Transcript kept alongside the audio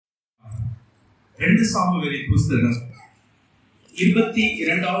2 சாமுவேலின் புஸ்தகம்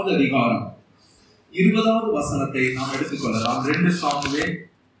 22வது அதிகாரம் 20வது வசனத்தை நாம் எடுத்துக்கொள்ளலாம். 2 சாமுவேல்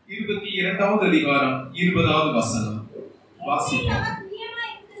 22வது அதிகாரம் 20வது வசனம் வாசிப்போம்.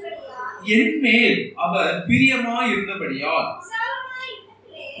 என் மேல் அவர் பிரியமாய் இருந்தபடியால்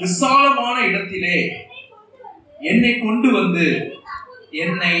விசாலமான இடத்திலே என்னை கொண்டு வந்து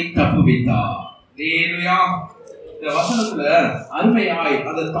என்னை தப்புவித்தார். ஹல்லேலூயா. இந்த வசனத்துல அருமையாய்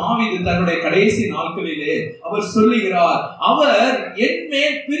அந்த தாவீது தன்னுடைய கடைசி நாட்களிலே அவர் சொல்லுகிறார், அவர் என்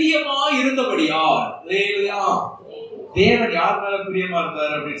மேல் பிரியமாய் இருந்தபடியால். ஹல்லேலூயா. தேவன் யார் மேல பிரியமா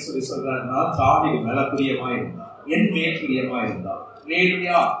இருந்தார் அப்படின்னு சொல்றாருன்னா தாவீது மேல பிரியமா இருந்தார், என் மேல் பிரியமா இருந்தார்.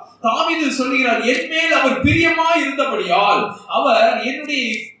 ஹல்லேலூயா. தாவீது சொல்லுகிறார், என் மேல் அவர் பிரியமா இருந்தபடியால் அவர் என்னுடைய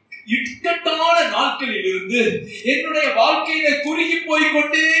இக்கட்டான நாட்களில் இருந்து, என்னுடைய வாழ்க்கையில குறுகி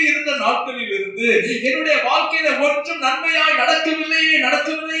போய்கொண்டே இருந்த நாட்களில் இருந்து, என்னுடைய வாழ்க்கையில ஒன்றும் நன்மையாய்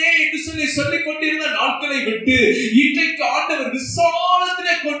நடக்கவில்லையே என்று சொல்லிக் கொண்டிருந்த நாட்களை விட்டு இன்றைக்கு ஆண்டவர்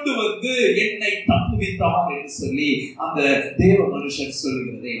விசாலத்திலே கொண்டு வந்து என்னை தப்புவித்தார் என்று சொல்லி அந்த தேவ மனுஷன்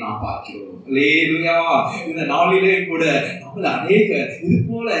சொல்லுகிறதை நாம் பார்க்கிறோம். ஹல்லேலூயா. இந்த நாளிலே கூட நம்மள அநேக இது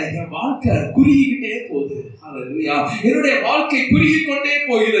போல என் வாழ்க்கை குறுகிக்கிட்டே போகுது. ஹல்லேலூயா. என்னுடைய வாழ்க்கை குறுகி கொண்டே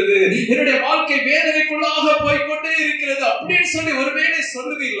போகிறது, என்னுடைய வாழ்க்கை வேதனைக்குள்ளாக போய்கொண்டே இருக்கிறது அப்படின்னு சொல்லி ஒருவேளை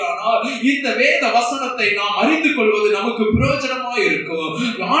சொல்லுவீர்களானால் இந்த வேத வசனத்தை நாம் அறிந்து கொள்வது நமக்கு பிரயோஜனமா இருக்கும்.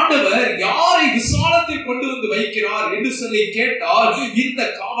 ஆண்டவர் யாரை விசாலத்தில் கொண்டு வந்து வைக்கிறார் என்று சொல்லி கேட்டால் இந்த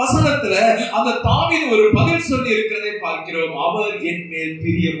வசனத்துல அந்த தாவீது ஒரு பதில் சொல்லி இருக்கிறதை பார்க்கிறோம். அவர் என் மேல்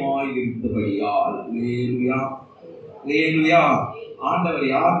பிரியமாய் இருந்தபடியால். ஹல்லேலூயா. ஹல்லேலூயா. ஆண்டவர்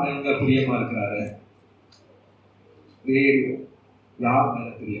யார் மேல பிரியமா இருக்கிறாரு? யார் மேல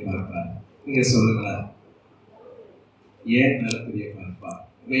பிரியமா இருப்பார்? நீங்க சொல்லுங்களேன். ஏன் மேல பிரியமா இருப்பார்?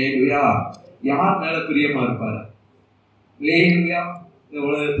 ஹல்லேலூயா. யார் மேல பிரியமா இருப்பார்? ஹல்லேலூயா. இந்த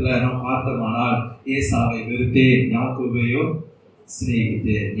உலகத்துல நாம் பார்த்தோமானால் ஏசாவை வெறுத்தேன், யாக்கோபையும்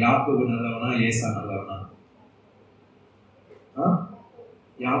சிநேகித்தேன். யாக்கோபு நல்லவனா, ஏசா நல்லவனா?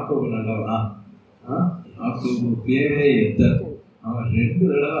 யாக்கோபு நல்லவனா? யாக்கோபு பேரே எத்தர். அவன் 2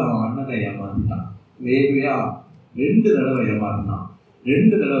 தடவை அவன் அண்ணனை ஏமாத்திட்டான். ஹல்லேலூயா. 2 தடவை ஏமாத்தினான்.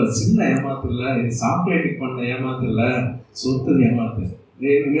 2 தடவை சின்ன ஏமாத்துல, சாக்லேட் பண்ண ஏமாத்துல, சொத்து ஏமாத்து.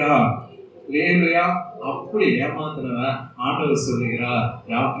 ஹல்லேலூயா. ஹல்லேலூயா. அப்படி ஏமாத்தினவன் ஆண்டவர் சொல்லுகிறார்,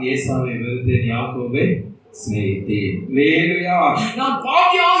 ஏசாவை வெறுத்தேன், யாக்கோபை சிநேகித்தேன். ஹல்லேலூயா. நான்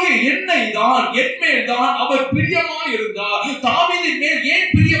பாவியாக என்னை தான், என் மேல் தான் அவர் பிரியமாய் இருந்தார். தாவீதின் மேல்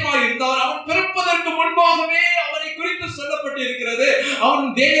ஏன் பிரியமாய் இருந்தார்? அவன் பிறப்பதற்கு முன்பாகவே அவனை குறித்து சொல்லப்பட்டு இருக்கிறது, அவன்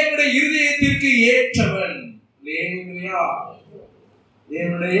தேவனுடைய இருதயத்திற்கு ஏற்றவன். ஹல்லேலூயா.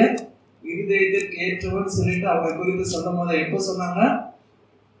 தேவனுடைய இருதயத்திற்கு ஏற்றவன் சொல்லிட்டு அவனை குறித்து சொல்லும் போது எப்ப சொன்னாங்க?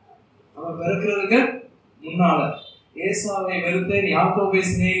 அவன் பிறக்கிறதுக்கு முன்னால. ஏசாவை வெறுத்தேன், யாக்கோபை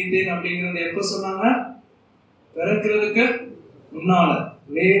சிநேகித்தேன் அப்படிங்கிறது எப்ப சொன்னாங்க? பிறக்கிறதுக்கு முன்னால.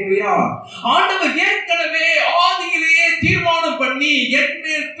 ஹல்லேலூயா. ஆண்டவர் ஏற்கனவே ஆதியிலேயே தீர்மானம் பண்ணி என்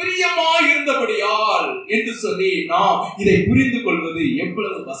மேல் பிரியமாய் இருந்தபடியால் என்று சொல்லி நாம் இதை புரிந்து கொள்வது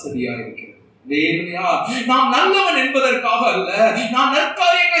எவ்வளவு வசதியா இருக்கிறது. ஹல்லேலூயா. நாம் நல்லவன் என்பதற்காக அல்ல, நான்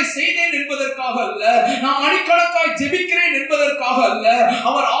நற்காரியங்களை செய்தேன் என்பதற்காக அல்ல, நான் மணிக்கணக்காய் ஜெபிக்கிறேன் என்பதற்காக அல்ல,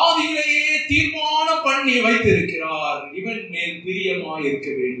 அவர் ஆதியிலேயே தீர்மானம் பண்ணி வைத்திருக்கிறார் இவன் மேல் பிரியமாய் இருக்க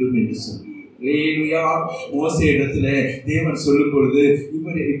வேண்டும் என்று சொல்லி. ஹல்லேலூயா. மோசே இடத்துல தேவன் சொல்லும் பொழுது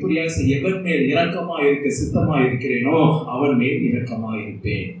இப்படியா எவன் மேல் இரக்கமா இருக்க சித்தமா இருக்கிறேனோ அவன் மேல் இரக்கமா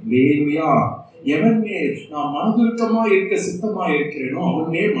இருப்பேன். ஹல்லேலூயா. எவன் மேல் நான் மனதுருக்கமா இருக்க சித்தமா இருக்கிறேனோ அவன்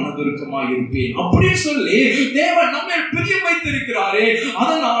மேல் மனதுருக்கமா இருப்பேன் அப்படின்னு சொல்லி தேவன் நம்ம பிரியம் வைத்திருக்கிறாரே.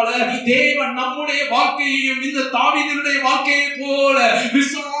 அதனால தேவன் நம்முடைய வாழ்க்கையையும் இந்த தாவீதினுடைய வாழ்க்கையை போல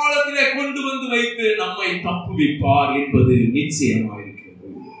விசாலத்திலே கொண்டு வந்து வைத்து நம்மை தப்புவிப்பார் என்பது நிச்சயமா இருக்கிறது.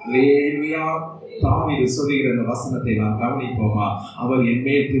 ஹல்லேலூயா. தாவீது சொல்லுகிற அந்த வசனத்தை நாம் கவனிப்போமா? அவர் என்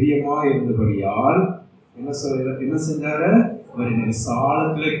மேல் பிரியமா இருந்தபடியால் என்ன செஞ்சாரு? அவர் என்னை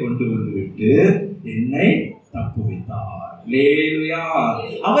விசாலத்திலே கொண்டு வந்து விட்டு என்னை தப்புவித்தார். ஹல்லேலூயா.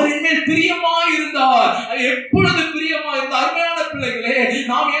 அவர் என் மேல் பிரியமா இருந்தார். எப்பொழுது பிரியமா இருந்தார்? அருமையான பிள்ளைகளே,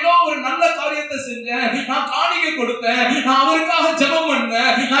 நாம் ஏதோ ஒரு நல்ல காரியத்தை செஞ்சேன், நான் காணிக்கை கொடுத்தேன், நான் அவருக்காக ஜெபம்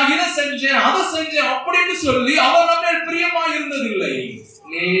பண்ணேன், நான் இதை செஞ்சேன் அதை செஞ்சேன் அப்படின்னு சொல்லி அவர் நம்ம மேல் பிரியமா இருந்ததில்லை.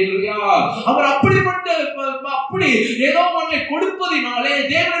 ஹல்லேலூயா. அவர் அப்படி ஏதோ ஒன்றை கொடுப்பதினாலே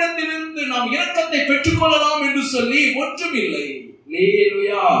தேவனிடத்திலிருந்து நாம் இரக்கத்தை பெற்றுக்கொள்ளலாம் என்று சொல்லி ஒன்றும் இல்லை.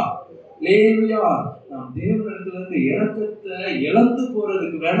 ஹல்லேலூயா. ஹல்லேலூயா. நாம் தேவனிடத்திலிருந்து இரக்கத்தை இழந்து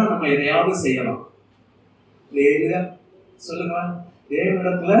போறதுக்கு வேணா நம்ம எதையாவது செய்யலாம். ஹல்லேலூயா. சொல்லுங்க.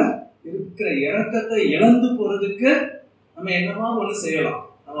 தேவனிடத்துல இருக்கிற இரக்கத்தை இழந்து போறதுக்கு நம்ம என்னமா ஒண்ணு செய்யலாம்.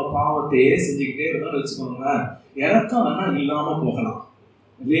 நம்ம பாவத்தையே செஞ்சுக்கிட்டே இருந்தாலும் வச்சுக்கோங்க, இரக்கம் வேணா இல்லாம போகலாம்.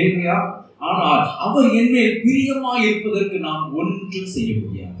 இல்லையா? ஆனால் அவர் என் மேல் பிரியமாய் இருப்பதற்கு நான் ஒன்றும் செய்ய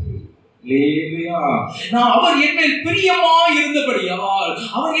முடியாது. நான் அவர் என் மேல் பிரியமாய் இருந்தபடியால்,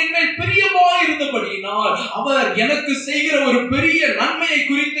 அவர் என் மேல் பிரியமாய் இருந்தபடியினால் அவர் எனக்கு செய்கிற ஒரு பெரிய நன்மையை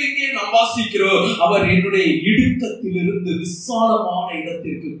குறித்து இங்கே நாம் வாசிக்கிறோம். அவர் என்னுடைய இடுக்கத்திலிருந்து விசாலமான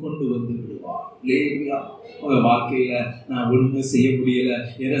இடத்திற்கு கொண்டு வந்து விடுவார். உங்க வாழ்க்கையில நான் ஒண்ணு செய்ய முடியல,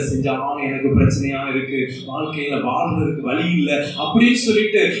 எதை செஞ்சாலும் எனக்கு பிரச்சனையா இருக்கு, வாழ்க்கையில வாழ்றதுக்கு வழி இல்லை அப்படின்னு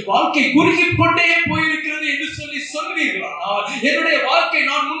சொல்லிட்டு வாழ்க்கை குறுகி கொண்டே போயிருக்கிறது என்று சொல்லி சொல்வீர்களானால், என்னுடைய வாழ்க்கை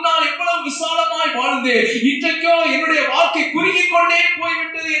நான் முன்னால் எவ்வளவு விசாலமாய் வாழ்ந்தேன், இன்றைக்கோ என்னுடைய வாழ்க்கை குறுகி கொண்டே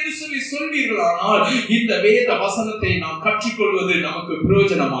போய்விட்டது என்று சொல்லி சொல்வீர்களானால், இந்த வேத வசனத்தை நாம் கற்றுக்கொள்வது நமக்கு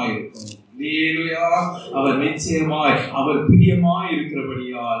பிரயோஜனமாயிருக்கும். அவர் நிச்சயமாய் அவர் பிரியமாய்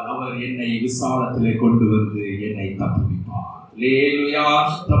இருக்கிறபடியால் அவர் என்னை விசாலத்திலே கொண்டு வந்து என்னை தப்புவிப்பார்.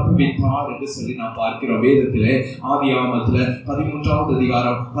 தப்புவித்தார் என்று சொல்லி நாம் பார்க்கிறோம். வேதத்திலே ஆதியாகமத்திலே 13வது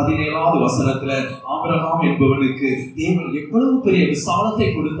அதிகாரம் 17வது வசனத்திலே ஆபிரகாம் என்பவனுக்கு தேவன் எவ்வளவு பெரிய விசாலத்தை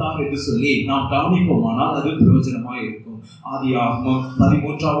கொடுத்தார் என்று சொல்லி நாம் கவனிப்போமானால் அது பிரயோஜனமாய் இருக்கும். ஆதியாகமம்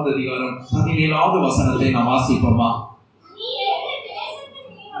 13வது அதிகாரம் 17வது வசனத்தை நாம் வாசிப்போமா?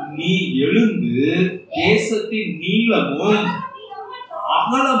 நீ எழுந்து தேசத்தின் நீளமும்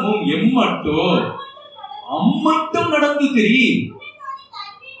அகலமும் அம்மட்டும் நடந்து திரி,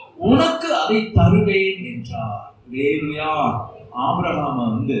 உனக்கு அதை தருவேன் என்றார். ஆபிரகாம்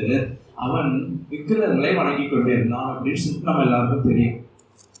அவன் விக்கிரகங்களை வணங்கி கொண்டே இருந்தான் அப்படின்னு சொல்லி நம்ம எல்லாருக்கும் தெரியும்.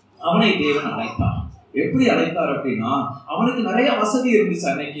 அவனை தேவன் அழைத்தான். எப்படி அழைத்தார் அப்படின்னா, அவனுக்கு நிறைய வசதி இருந்துச்சு.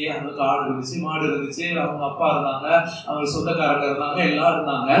 அன்னைக்கு அவனுக்கு ஆடு இருந்துச்சு, மாடு இருந்துச்சு, அவங்க அப்பா இருந்தாங்க, அவங்க சொந்தக்காரங்க இருந்தாங்க, எல்லாம்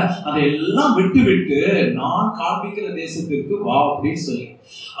இருந்தாங்க. அதையெல்லாம் விட்டு நான் காண்பிக்கிற தேசத்திற்கு வா அப்படின்னு சொல்லி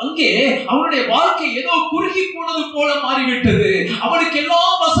அங்கே அவனுடைய வாழ்க்கை ஏதோ குறுகி போனது போல மாறிவிட்டது. அவனுக்கு எல்லா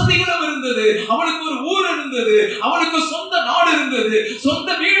வசதிகளும் இருந்தது, அவனுக்கு ஒரு ஊர் இருந்தது, அவனுக்கு சொந்த நாடு இருந்தது, சொந்த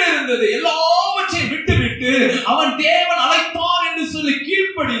வீடு இருந்தது. எல்லாவற்றையும் விட்டு அவன் தேவன் அழைத்தார் என்று சொல்லி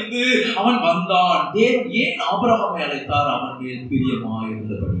கீழ்ப்படிந்து அவன் வந்தான். தேவன் ஏன் ஆபிரகாமை அழைத்தார்? அவன் மேல் பிரியமாய்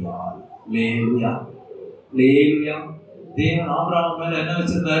இருந்தபடியால். தேவன் ஆபிரகாம் மேல என்ன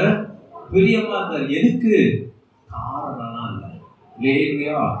வச்சிருந்தாரு? பிரியமா இருந்தார். எதுக்கு? காரணம் இல்ல.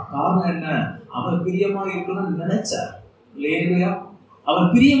 காரணம் என்ன? அவன் பிரியமா இருக்கணும்னு நினைச்சார். அவன்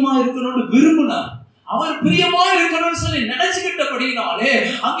பிரியமா இருக்கணும்னு விரும்பினார். அவர் பிரியமா இருக்கணும்னு சொல்லி நினைச்சுக்கிட்டபடினாலே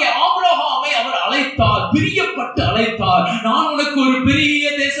அங்கே ஆபிரகாமை அவர் அழைத்தார், பிரியப்பட்டு அழைத்தார். நான் உனக்கு ஒரு பெரிய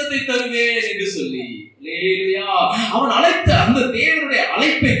தேசத்தை தருவேன் என்று சொல்லி. அவன் அழைத்த அந்த தேவனுடைய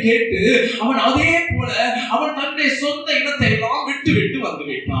அழைப்பை கேட்டு அவன் அதே போல அவன் தன்னுடைய சொந்த இனத்தை எல்லாம் விட்டு வந்து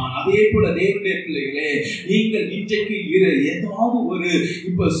விட்டான். அதே போல தேவனுடைய பிள்ளைகளே, நீங்கள் இன்றைக்கு ஏதாவது ஒரு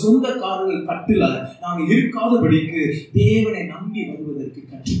இப்ப சொந்தக்காரர்கள் கட்டுல நாங்க இருக்காதபடிக்கு தேவனை நம்பி வருவதற்கு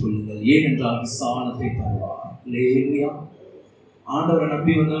கற்றுக்கொள்ளுங்கள். ஏனென்றால் விசாலத்தை தருவார். ஆண்டவரை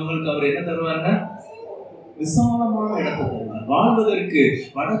நம்பி வந்தவங்களுக்கு அவர் என்ன தருவாருங்க? விசாலமான இடத்தை தருவார். வாழ்வதற்கு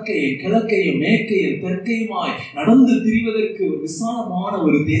வடக்கையும் கிழக்கையும் மேற்கையும் தெற்கையுமாய் நடந்து திரிவதற்கு ஒரு விசாலமான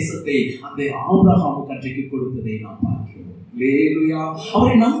ஒரு தேசத்தை அந்த ஆபிரகாமுக்கு அன்றைக்கு கொடுத்ததை நாம் பார்க்கிறோம்.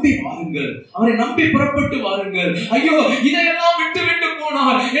 அவரை நம்பி வாருங்கள், அவரை நம்பி புறப்பட்டு வாருங்கள். ஐயோ, இதையெல்லாம் விட்டு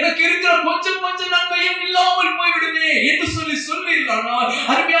போனால் எனக்கு இருக்கிற கொஞ்சம் நன்மையும் இல்லாமல் போய்விடுமே என்று சொல்வீர்களானால்,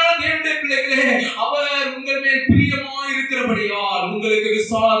 அருமையான தேவனுடைய பிள்ளைகளே, அவர் உங்கள் மேல் பிரியமாய் இருக்கிறபடியால் உங்களுக்கு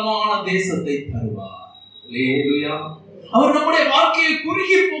விசாலமான தேசத்தை தருவார். அவர் நம்முடைய வாழ்க்கையை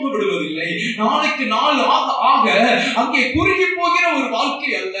குறுகி போக விடுவதில்லை. நாளைக்கு நாள் ஆக அங்கே குறுகி போகிற ஒரு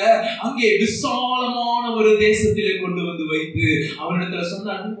வாழ்க்கை அல்ல, அங்கே விசாலமான ஒரு தேசத்திலே கொண்டு வந்து வைத்து அவரிடத்துல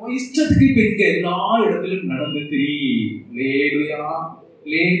சொன்னார், இஷ்டத்துக்கு இப்ப இங்க எல்லா இடத்திலும் நடந்து திரி.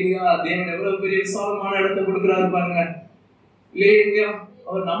 தேவன் எவ்வளவு பெரிய விசாலமான இடத்தை கொடுக்கிறாரு பாருங்க.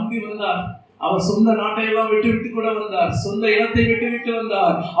 அவர் நம்பி வந்தார். அவர் சொந்த நாட்டை எல்லாம் விட்டு கூட வந்தார், சொந்த இடத்தை விட்டு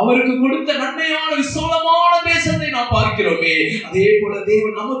வந்தார். அவருக்கு கொடுத்த நன்மையான விசாலமான தேசத்தை நாம் பார்க்கிறோமே. அதே போல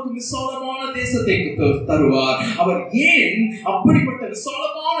தேவன் நமக்கு விசாலமான தேசத்தை தருவார். அவர் ஏன் அப்படிப்பட்ட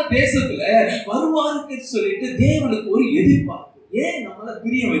விசாலமான தேசத்துல வருவாருக்கு சொல்லிட்டு தேவனுக்கு ஒரு எதிர்பார்ப்பு. ஏன் நம்மள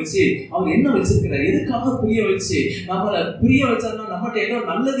பிரிய வச்சு அவர் என்ன வச்சிருக்கிறார்? எதுக்காக பிரிய வச்சு நம்மள பிரிய வச்சாருன்னா, நம்மகிட்ட ஏதோ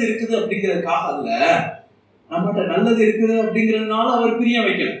நல்லது இருக்குது அப்படிங்கிறதுக்காக அல்ல. நம்மகிட்ட நல்லது இருக்குது அப்படிங்கிறதுனால அவர் பிரிய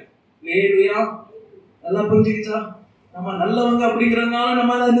வைக்கல. நல்லா புரிஞ்சுக்கிச்சா? நம்ம நல்லவங்க அப்படிங்கறதுனால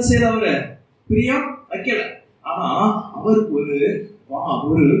நம்ம என்ன செய்யல, அவரு பிரியம் வைக்கல. ஆனா அவருக்கு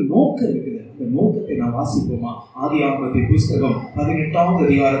ஒரு நோக்கம் இருக்குது. அந்த நோக்கத்தை நான் வாசிப்போமா? ஆதியாகமத்தின் புஸ்தகம் 18வது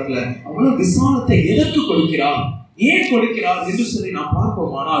அதிகாரத்துல அவ்வளவு விசாலத்தை எதற்கு கொடுக்கிறார்? ஏன் கொடுக்கிறார் என்று சொல்லி நாம்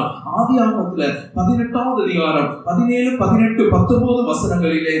பார்ப்போமானால் ஆதியாகமத்துல 18வது அதிகாரம் 17, 18, 19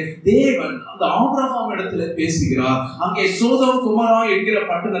 வசனங்களிலே தேவன் அந்த ஆபிரகாம் இடத்துல பேசுகிறார். அங்கே சோதோம் குமரா என்கிற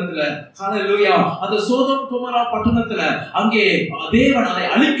பட்டணத்துல, ஹல்லேலூயா, அந்த சோதோம் குமரா பட்டணத்துல அங்கே தேவன் அதை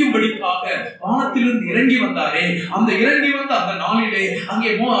அழிக்கும்படிக்காக வானத்திலிருந்து இறங்கி வந்தாரே, அந்த இறங்கி வந்த அந்த நாளிலே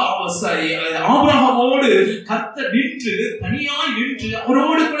அங்கே ஆபிரகாமோடு கர்த்தர் நின்று, தனியாய் நின்று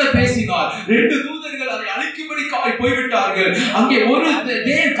அவரோடு கூட பேசினார். 2 தூதர்கள் அதை அழிக்கும்படிக்காக போய்விட்டார்கள். அங்கே ஒரு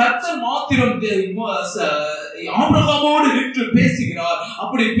கர்த்தர் மாத்திரம் ஆபிரகாமோடு நின்று பேசுகிறார்.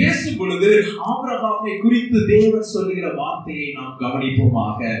 அப்படி பேசும் பொழுது ஆபிரகாமை குறித்து தேவன் சொல்லுகிற வார்த்தையை நாம்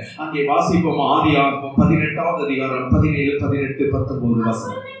கவனிப்போமாக. அங்கே வாசிப்போம். ஆதியாகமம் 18வது அதிகாரம் 17, 18, 19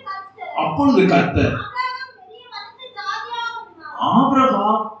 வசனம். அப்பொழுது கர்த்தர்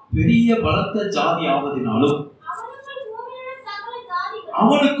ஆபிரகாம் பெரிய பலத்த ஜாதி ஆவதினாலும்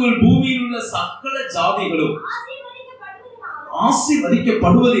அவனுக்குள் பூமியில் உள்ள சகல ஜாதிகளும்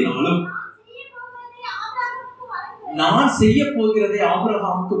ஆசீர்வதிக்கப்படுவதினாலும் நான் செய்ய போகிறதை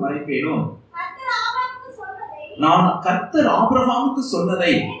ஆபிரகாமுக்கு மறைப்பேனோ? நான் கர்த்தர் ஆபிரகாமுக்கு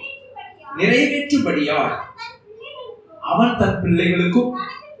சொன்னதை நிறைவேற்றும்படியால் அவன் தன் பிள்ளைகளுக்கும்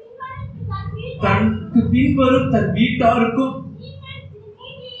தனக்கு பின்வரும் தன் வீட்டாருக்கும்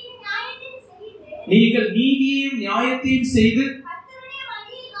நீங்கள் நீதியையும் நியாயத்தையும் செய்து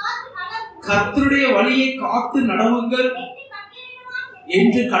கர்த்தருடைய வழியை காத்து நடவுங்கள்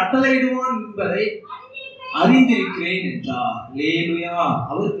என்று கட்டளையிடுவான் என்பதை அறிந்திருக்கிறேன் என்றார். அல்லேலூயா.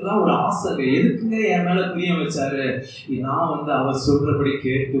 அவருக்குலாம் ஒரு ஆசை, எதுக்குங்க என் மேல புரிய வச்சாரு? நான் அவர் சொல்றபடி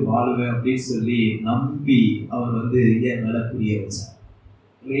கேட்டு வாழுவேன் அப்படின்னு சொல்லி நம்பி அவர் என் மேல புரிய வச்சார்.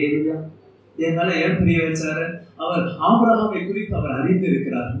 அல்லேலூயா. என் மேல ஏன் புரிய வச்சாரு? அவர் ஆபிரகாமை குறித்து அவர்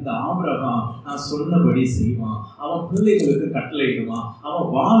அறிந்திருக்கிறார். இந்த ஆபிரகாம் நான் சொன்னபடி செய்வான், அவன் பிள்ளைகளுக்கு கட்டளையிடுவான், அவன்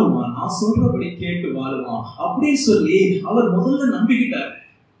வாழுவான், நான் சொல்றபடி கேட்டு வாழுவான் அப்படின்னு சொல்லி அவர் முதல்ல நம்பிக்கிட்டார்.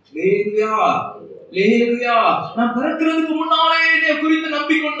 அல்லேலூயா, அல்லேலூயா. நான் பிறக்கிறதுக்கு முன்னாலே என்னை குறித்து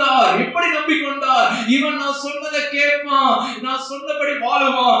நம்பிக்கொண்டார். எப்படி நம்பிக்கொண்டார்? இவன் நான் சொன்னதை கேட்பான், நான் சொன்னபடி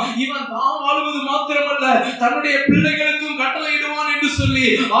வாழுவான், இவன் தான் வாழுவது மாத்திரமல்ல தன்னுடைய பிள்ளைகளுக்கும் கட்டளையிடுவான் என்று சொல்லி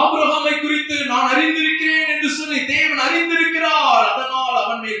ஆபிரகாமை குறித்து நான் அறிந்திருக்கிறேன் என்று சொல்லி தேவன் அறிந்திருக்கிறார். அதனால்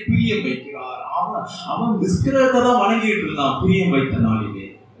அவன் மேல் பிரியம் வைக்கிறார். அவன் விக்கிரகத்தை தான் வணங்கிட்டு இருந்தான் பிரியம் வைத்த நாளிலே.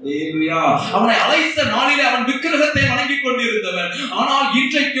 அவனை அழைத்த நாளிலே அவன் விக்கிரகத்தை வணங்கிக் கொண்டிருந்தவன். ஆனால்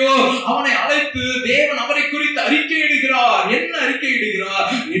இன்றைக்கோ அவனை அழைத்து தேவன் அவரை குறித்து அறிக்கையிடுகிறார். என்ன அறிக்கையிடுகிறார்?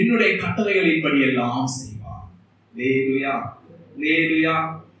 என்னுடைய கட்டளைகளின்படி எல்லாம் செய்வார். அல்லேலூயா, அல்லேலூயா.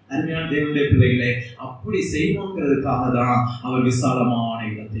 அருமையான தேவனுடைய பிள்ளைகளே, அப்படி செய்வாங்கிறதுக்காக தான் அவர் விசாலமான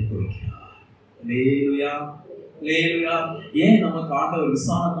இடத்தை கொடுக்கிறார். அல்லேலூயா, அல்லேலூயா. ஏன் நமக்கு ஆண்டவர்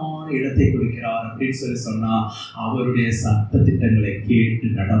விசாலமான இடத்தை கொடுக்கிறார் அப்படின்னு சொல்லி சொன்னா, அவருடைய சட்ட திட்டங்களை கேட்டு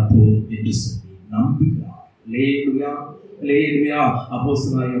நடப்போம் என்று சொல்லி நம்புகிறார். அல்லேலூயா, அல்லேலூயா.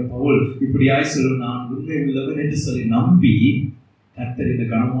 அப்போஸ்தலனாகிய பவுல் இப்படியாய் சொல்லும், நான் உண்மை உள்ளவன் என்று சொல்லி நம்பி கர்த்தர் இந்த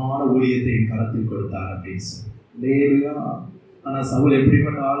கனமான ஊழியத்தை என் கரத்தில் கொடுத்தார் அப்படின்னு சொல்லி. அல்லேலூயா. ஆனா சவுல்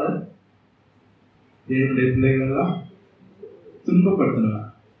எப்படிப்பட்ட ஆளு? தேவனுடைய பிள்ளைகள் எல்லாம் துன்பப்படுத்தினார்.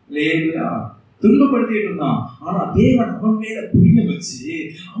 அல்லேலூயா, துன்பப்படுத்திட்டு இருந்தான். ஆனா தேவன் அவன் மேல புரிய வச்சு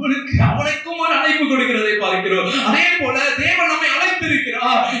அவனுக்கும் ஒரு அழைப்பு கொடுக்கிறதை பார்க்கிறோம். அதே போல தேவன் நம்மை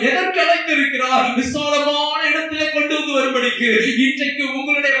அழைத்திருக்கிறார். எதற்கு அழைத்திருக்கிறார்? விசாலமான இடத்திலே கொண்டு வந்து வரும்படிக்கு. இன்றைக்கு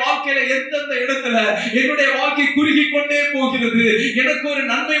உங்களுடைய வாழ்க்கையில எந்தெந்த இடத்துல என்னுடைய வாழ்க்கை குறுகி கொண்டே போகிறது, எனக்கு ஒரு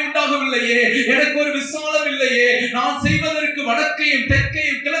நன்மை உண்டாகவில்லையே, எனக்கு ஒரு விசாலம் இல்லையே, நான் செய்வதற்கு வடக்கையும்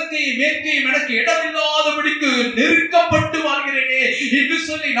தெற்கையும் கிழக்கையும் மேற்கையும் எனக்கு இடமில்லாதபடிக்கு நெருக்கப்பட்டு வாழ்கிறேனே என்று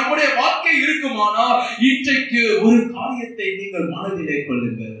சொல்லி நம்முடைய வாழ்க்கை இருக்குமானால் இன்றைக்கு ஒரு காரியத்தை நீங்கள் மனதிலே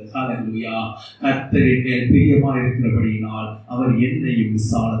கொள்ளுங்கள். ஹல்லேலூயா. கர்த்தரின் மேல் பிரியமா இருக்கிறபடியினால் அவர் என்னையும்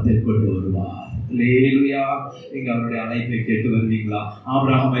விசாலத்தை கொண்டு வருவார். அல்லேலூயா. நீங்க அவருடைய அழைப்பை கேட்டு வருவீங்களா?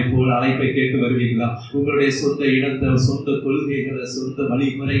 ஆபிரகாமை போல அழைப்பை கேட்டு வருவீங்களா? உங்களுடைய சொந்த இடத்தை, சொந்த கொள்கைகளை, சொந்த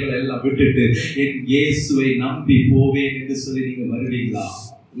வழிமுறைகளை எல்லாம் விட்டுட்டு என் இயேசுவை நம்பி போவேன் என்று சொல்லி நீங்க வருவீங்களா?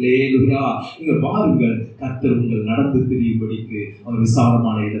 அல்லேலூயா. நீங்க வாருங்கள், கர்த்தர் உங்கள் நடந்து திரியும்படிக்கு அவர்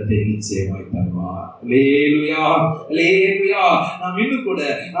விசாலமான இடத்தை நிச்சயமாய் தருவார். அல்லேலூயா, அல்லேலூயா. நாம் இன்னும் கூட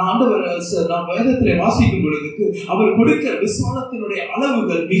நாம் வேதத்திலே வாசிக்கும் பொழுதுக்கு அவர் கொடுக்கிற விசாலத்தினுடைய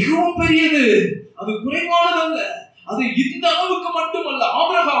அளவுகள் மிகவும் பெரியது, அது குறைவானதல்ல. அது இந்த அளவுக்கு மட்டுமல்ல,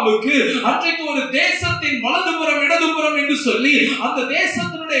 ஆபிரகாமுக்கு அன்றைக்கு ஒரு தேசத்தின் வலதுபுறம் இடதுபுறம் என்று சொல்லி அந்த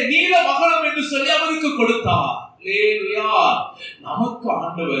தேசத்தினுடைய நீள அகலம் என்று சொல்லி அவருக்கு கொடுத்தார். அல்லேலூயா. நமக்கு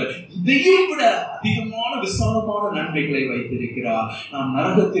ஆண்டவர் இதையும் விட அதிகமான விசாலமான நன்மைகளை வைத்திருக்கிறார். நாம்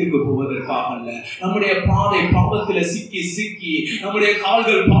நரகத்திற்கு போவதற்காக அல்ல, நம்முடைய பாதை பாவத்தில் சிக்கி சிக்கி நம்முடைய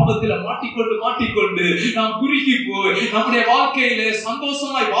கால்கள் பாவத்தில் மாட்டிக்கொண்டு நாம் குறுகி போய் நம்முடைய வாழ்க்கையிலே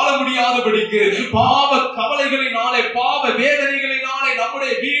சந்தோஷமாய் வாழ முடியாதபடிக்கு பாவ கவலைகளினாலே பாவ வேதனைகளினாலே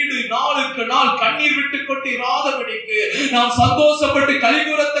நம்முடைய வீடு நாளுக்கு நாள் கண்ணீர் விட்டு கொண்டிராதபடிக்கு நாம் சந்தோஷப்பட்டு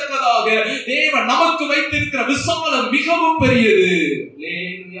கலிகூறத்தக்கதாக தேவன் நமக்கு வைத்திருக்கிற விசாலம் மிகவும் பெரியது.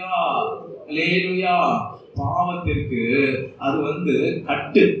 அல்லேலூயா, அல்லேலூயா. பாவத்திற்கு அது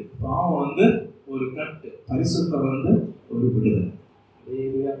கட்டு, பாவம் ஒரு கட்டு, பரிசுத்தம் ஒரு விடுதலை.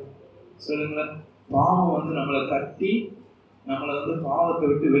 அல்லேலூயா. சொல்லுங்களேன், பாவம் நம்மளை கட்டி நம்மளை பாவத்தை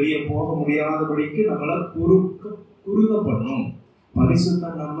விட்டு வெளியே போக முடியாதபடிக்கு நம்மளை குறுக பண்ணும்.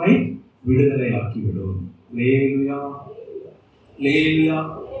 பரிசுத்தம் நம்மை விடுதலை ஆக்கிவிடும். அல்லேலூயா, அல்லேலூயா.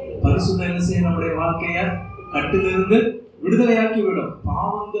 பரிசுத்தம் என்ன செய்யும்? நம்முடைய வாழ்க்கைய கட்டிலிருந்து விடுதலையாக்கி விடும்.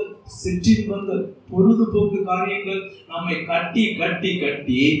 பாவங்கள், சிற்றின்பங்கள், பொழுதுபோக்கு காரியங்கள் நம்மை கட்டி கட்டி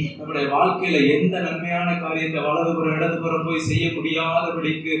கட்டி நம்முடைய வாழ்க்கையில எந்த நன்மையான காரியத்தை வலதுபுறம் இடதுபுறம் போய் செய்ய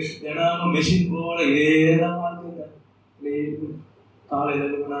முடியாதபடிக்கு தினமும் மெஷின் போல இதேதான் வாழ்க்கை. காலையில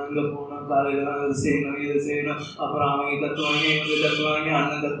அங்க போனோம், காலையில அது செய்யணும் இது செய்யணும், அப்புறம் அவங்க கத்துவாங்க இவங்க கத்துவாங்க,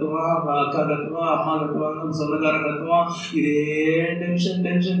 அண்ணன் கத்துவான், அக்கா கத்துவான், அம்மா கத்துவாங்க, சொந்தக்காரன் கத்துவான். இதே டென்ஷன்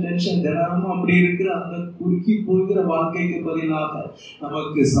டென்ஷன் டென்ஷன் தினமும் அப்படி இருக்கிற அந்த குறுக்கி போகிற வாழ்க்கைக்கு பதிலாக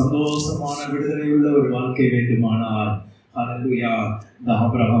நமக்கு சந்தோஷமான விடுதலை உள்ள ஒரு வாழ்க்கை வேண்டுமானால் ஹல்லேலூயா, இந்த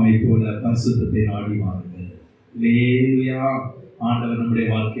ஆபிரகாமை போல பரிசுத்தத்தை நாடி வாருங்கள். அல்லேலூயா. ஆண்டவர் நம்முடைய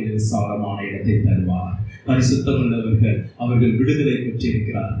வாழ்க்கையில் விசாலமான இடத்தை தருவார். பரிசுத்தம் உள்ளவர்கள் அவர்கள் விடுதலை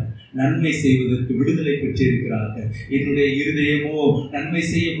பெற்றிருக்கிறார்கள், நன்மை செய்வதற்கு விடுதலை பெற்றிருக்கிறார்கள். என்னுடைய இருதயமோ நன்மை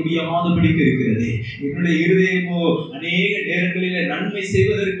செய்ய முடியாதபடிக்கு இருக்கிறது. என்னுடைய இருதயமோ அநேக நேரங்களிலே நன்மை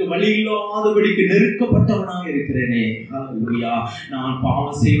செய்வதற்கு வழி இல்லாதபடிக்கு நெருக்கப்பட்டவனாக இருக்கிறேனே. ஹல்லேலூயா. நான்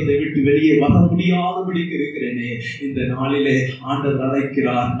பாவம் செய்வதை விட்டு வெளியே வர முடியாதபடிக்கு இருக்கிறேனே. இந்த நாளிலே ஆண்டவர்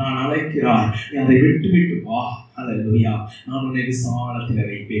அழைக்கிறார், நான் அழைக்கிறார், அதை விட்டு விட்டு வா. ஹல்லேலூயா. நான் உன்னை விசாலத்தில்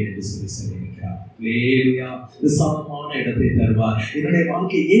வைப்பேன் என்று சொல்லியிருக்கிறார். அல்லேலூயா. விசாலமான இடத்தை தருவார். என்னுடைய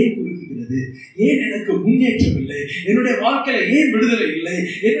வாழ்க்கை ஏன் குறுக்குகிறது? ஏன் எனக்கு முன்னேற்றம் இல்லை? என்னுடைய வாழ்க்கையில ஏன் விடுதலை இல்லை?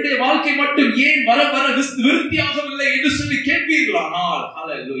 என்னுடைய வாழ்க்கை மட்டும் ஏன் வர வர விருத்தியாகவில்லை என்று சொல்லி கேட்பீர்களானால்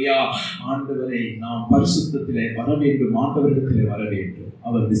ஹல்லேலூயா, ஆண்டவரை நாம் பரிசுத்தத்திலே வர வேண்டும், ஆண்டவரிடத்திலே வர வேண்டும்.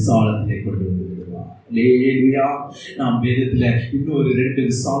 அவர் விசாலத்திலே கொண்டு வந்து விடுவார். அல்லேலூயா. நாம் வேதத்துல இன்னொரு 2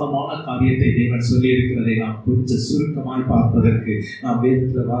 விசாலமான காரியத்தை தேவன் சொல்லி இருக்கிறதை நாம் கொஞ்சம் சுருக்கமாய் பார்ப்பதற்கு நாம்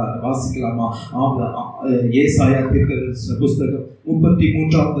வேதத்துல வாசிக்கலாமா? ஏசாயா தீர்க்கதரிசன புஸ்தகம்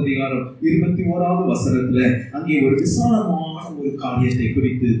 33ஆம் அதிகாரம் 21ஆவது வசனத்துல அங்கே ஒரு விசாலமான ஒரு காரியத்தை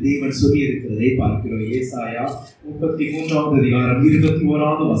குறித்து தேவன் சொல்லி இருக்கிறதை பார்க்கிறோம். ஏசாயா 33ஆவது அதிகாரம்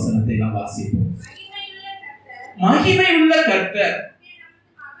 21ஆவது வசனத்தை நாம் வாசிப்போம். மகிமை உள்ள கர்த்தர்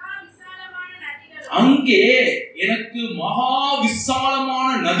அங்கே எனக்கு மகா விசாலமான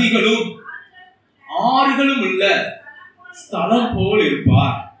நதிகளும் ஆறுகளும் உள்ள ஸ்தலம் போல்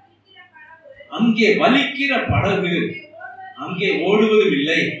இருப்பார். அங்கே வலிக்கிற படகு அங்கே ஓடுவதும்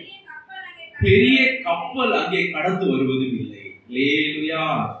இல்லை, பெரிய கப்பல் அங்கே கடந்து வருவதும் இல்லை. அல்லேலூயா.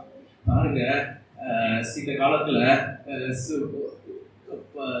 பாருங்க, இந்த காலத்துல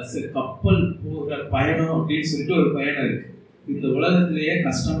கப்பல் போகிற பயணம் அப்படின்னு சொல்லிட்டு ஒரு பயணம் இருக்கு. இந்த உலகத்திலேயே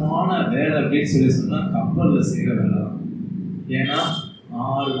கஷ்டமான வேலை அப்படின்னு சொல்லி சொன்னா கப்பல்ல செய்யற வேலை தான். ஏன்னா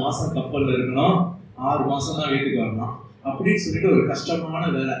 6 மாசம் கப்பல்ல இருக்கணும், 6 மாசம் தான் வீட்டுக்கு வரணும் அப்படின்னு சொல்லிட்டு ஒரு கஷ்டமான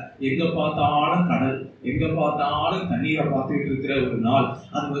வேலை. எங்க பார்த்தாலும் கடல், எங்க பார்த்தாலும் தண்ணீரை பார்த்துட்டு இருக்கிற ஒரு நாள்.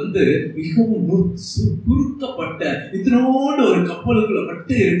 அது மிகவும் குறுக்கப்பட்ட இத்தனோடு ஒரு கப்பலுக்குள்ள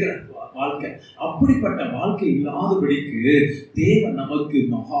மட்டும் இருக்கிற வாழ்க்கை. அப்படிப்பட்ட வாழ்க்கை இல்லாதபடிக்கு தேவன் நமக்கு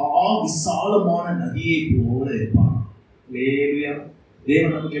மகா விசாலமான நதியை போல இருப்பார். அல்லேலூயா.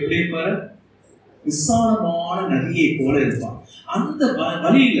 தேவன் நமக்கு எப்படி இருப்பாரு? விசாலமான நதியை போல இருப்பார். அந்த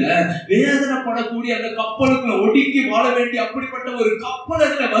வழியில வேதனைப்படக்கூடிய அந்த கப்பலுக்குள்ள ஒடுங்கி வாழ வேண்டிய அப்படிப்பட்ட ஒரு கப்பல்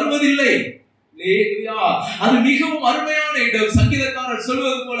அதுல வருவதில்லை. அது மிகவும் அருமையான இடம். சங்கீதக்காரர்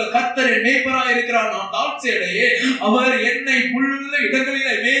சொல்வது போல, கர்த்தர் என் மேய்ப்பராய் இருக்கிறார், நான் தாழ்ச்சி அடையே. அவர் என்னை புல்லுள்ள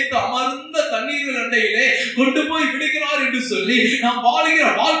இடங்களிலே மேய்த்து அமர்ந்த தண்ணீர்கள் அண்டையிலே கொண்டு போய் விடுகிறார் என்று சொல்லி நாம் வாழுகிற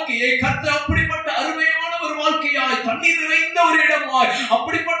வாழ்க்கையை கர்த்தர் அப்படிப்பட்ட அருமையான ஒரு வாழ்க்கையாய், தண்ணீர் நிறைந்த ஒரு இடமாய்,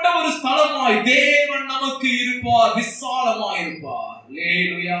 அப்படிப்பட்ட ஒரு ஸ்தலமாய் தேவன் நமக்கு இருப்பார், விசாலமாய் இருப்பார்.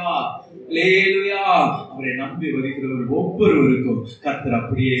 அல்லேலூயா, அல்லேலூயா. அவரை நம்பி வருகிறவர் ஒவ்வொருவருக்கும் கர்த்தர்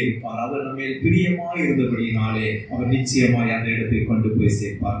அப்படியே இருப்பார். அவர் நம்ம பிரியமாய் இருந்தபடியினாலே அவர் நிச்சயமாய் அந்த இடத்தை கொண்டு போய்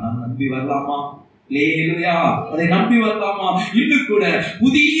சேர்ப்பார். நாம் நம்பி வரலாமா? அல்லேலூயா. அதை நம்பி வரலாமா? இன்னும் கூட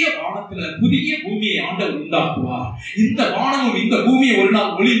புதிய வானத்துல புதிய பூமியை ஆண்டவர் உண்டாக்குவார். இந்த வானமும் இந்த பூமியை ஒரு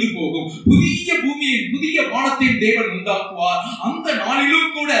நாள் ஒளிந்து போகும். புதிய பூமியை புதிய வானத்தையும் தேவன் உண்டாக்குவார். அந்த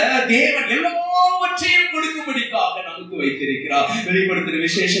நாளிலும் கூட தேவன் எல்லாவற்றையும் கொடுக்கும்படிக்காக நமக்கு வைத்திருக்கிறார். வெளிப்படுத்துற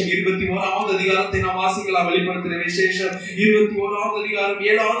விசேஷம் 21வது அதிகாரத்தை நாம் வாசிக்கலாம். வெளிப்படுத்துற விசேஷம் 21வது அதிகாரம்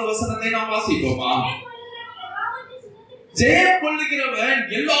 7வது வசனத்தை நாம் வாசிப்போமா? ஜெயம் கொள்ளுகிறவன்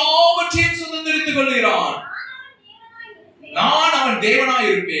எல்லாவற்றையும் சுதந்திரித்துக் கொள்கிறான். நான் அவன் தேவனாய்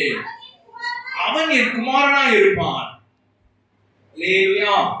இருப்பேன், அவன் என் குமாரனாய் இருப்பான்.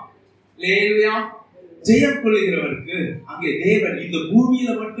 அல்லேலூயா, அல்லேலூயா. ஜெயம் கொள்ளுகிறவருக்கு அங்கே தேவன் இந்த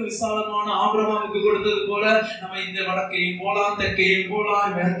பூமியில மட்டும் விசாலமான ஆபிரகாமுக்கு கொடுத்தது போல நம்ம இந்த வடக்கையும் போலாம், தெற்கையும்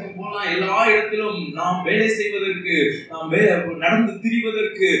போலாம், மேற்கையும் போலாம், எல்லா இடத்திலும் நாம் வேலை செய்வதற்கு, நாம் நடந்து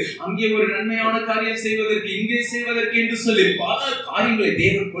திரிவதற்கு, அங்கே ஒரு நன்மையான காரியம் செய்வதற்கு, இங்கே செய்வதற்கு என்று சொல்லி பல காரியங்களை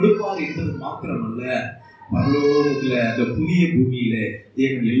தேவன் கொடுப்பார் என்பது மாத்திரமல்ல, பரலோகத்துல அந்த புதிய பூமியில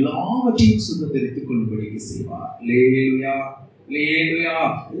தேவன் எல்லாவற்றையும் சுதந்திரித்துக் கொள்ளும்படிக்கு செய்வார். அல்லேலூயா, அல்லேலூயா.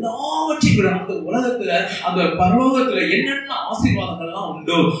 எல்லாவற்றையும் அந்த உலகத்துல அந்த பரலோகத்துல என்னென்ன ஆசீர்வாதங்கள்லாம்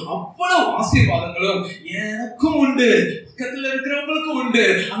உண்டோ அவ்வளவு ஆசீர்வாதங்களும் எனக்கும் உண்டு, பக்கத்துல இருக்கிறவங்களுக்கும் உண்டு,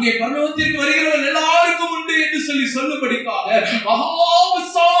 அங்கே பரலோகத்திற்கு வருகிறவர்கள் எல்லாருக்கும் உண்டு என்று சொல்லி சொல்லும்படிக்காக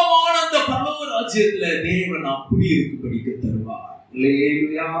மகாவிசாலமான அந்த பரலோக ராஜ்யத்துல தேவன் நாம் குடியிருக்கும்படிக்கு தருவார்.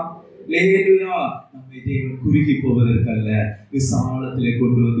 அல்லேலூயா, அல்லேலூயா. நம்மை தேவன் குறுகி போவதற்கல்ல, விசாலத்திலே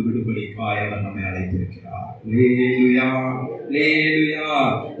கொண்டு வந்து விடும்படிக்காய் அவர் நம்மை அழைத்திருக்கிறார். அல்லேலூயா, அல்லேலூயா.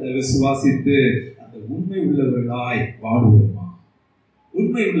 விசுவாசித்து அந்த உண்மை உள்ளவர்களாய் வாழுவோமா?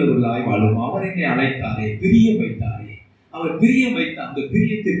 உண்மை உள்ளவர்களாய் வாழுவோமா? அவர் என்னை அழைத்தாரே, பிரியம் வைத்தாரே, அவர் பிரியம் வைத்த அந்த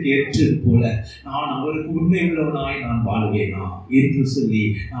பிரியத்திற்கு ஏற்றது போல நான் அவருக்கு உண்மை உள்ளவனாய் நான் வாழுவேனா என்று சொல்லி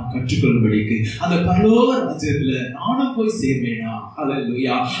நாம் கற்றுக்கொள்ளும்படிக்கு அந்த பரலோக ராஜ்யத்துல நானும் போய் சேர்வேனா?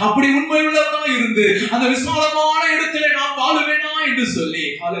 அல்லேலூயா. அப்படி உண்மை உள்ளவனாய் இருந்து அந்த விசாலமான இடத்துல நான் வாழுவேனா என்று சொல்லி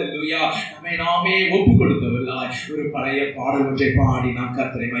அல்லேலூயா நம்மை நாமே ஒப்பு கொடுத்தவர்களாய் ஒரு பழைய பாடல் ஒன்றை பாடி நாம்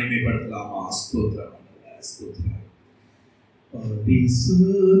கர்த்தரை மகிமைப்படுத்தலாமா? ஸ்தோத்திரம், ஸ்தோத்திரம்.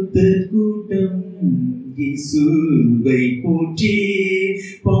 பரிசுத்த கூட்டம் இயேசுவை போற்றி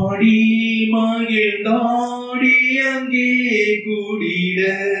பாடி மகிழ்ந்தாடி அங்கே கூடிட.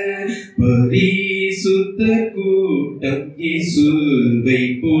 பரிசுத்த கூட்டம் இயேசுவை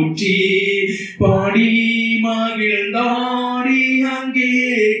போற்றி பாடி மகிழ்ந்தாடி அங்கே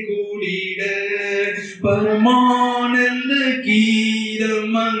கூடிட. பரமானந்த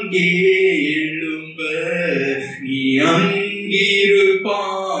கீதம் அங்கே எழும்ப நீ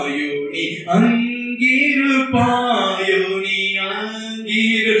அங்கிருப்பாயோ, நீ அங்கிருப்பாயோ, நீ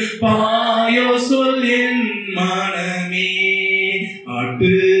அங்கிருப்பாயோ சொல்லின் மனமே.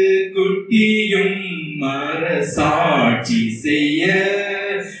 ஆட்டுக்குட்டியும் மரசாட்சி செய்ய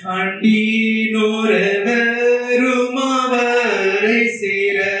அண்டினோரவரும் அவரை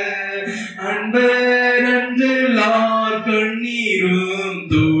சேர. அன்பர் அன்றலார் கண்ணீரும்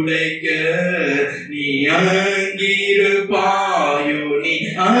துடைக்க நீ அங்கிருப்பாயோ, நீ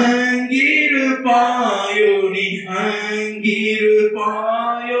அங்கிருப்பாயோ, நீ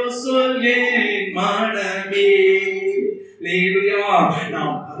அங்கிருப்பாயோ சொல்லேன் மனமே. அல்லேலூயா.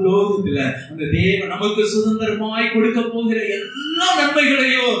 நாம் பரலோகத்துல அந்த தேவன் நமக்கு சுதந்திரமாய் கொடுக்க போகிற எல்லா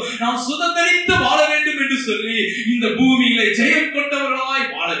நன்மைகளையும் நாம் சுதந்திரித்து வாழ வேண்டும் என்று சொல்லி இந்த பூமியில ஜெயம்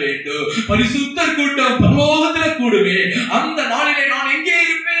கொண்டவர்களாய் வாழ வேண்டும். பரிசுத்தர் கூட்டம் பரலோகத்துல கூடுவே. அந்த நாளிலே நான் எங்கே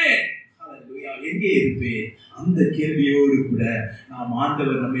இருப்பேன்? அல்லேலூயா, எங்கே இருப்பேன்? அந்த கேள்வியோடு கூட நாம்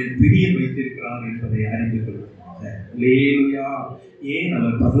ஆண்டவர் நம்மை பிரியம் வைத்திருக்கிறார் என்பதை அறிந்து கொள்வோமாக. அல்லேலூயா. ஏன்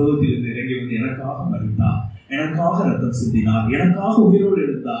அவர் பரலோகத்திலிருந்து இறங்கி வந்து எனக்காக மரித்தார், எனக்காக ரத்தம் சிந்தினார், எனக்காக உயிரோடு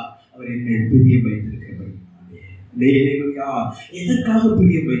இருந்தார். அவர் என்னை பிரியம் வைத்திருக்கிறபடினாலே. அல்லேலூயா. எதற்காக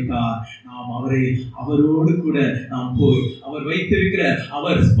பிரியம் வைத்தார்? நாம் அவரை அவரோடு கூட நாம் போய் அவர் வைத்திருக்கிற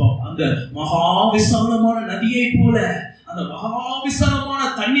அவர் அந்த மகாவிசாலமான நதியை போல, அந்த மகாவிசாலமான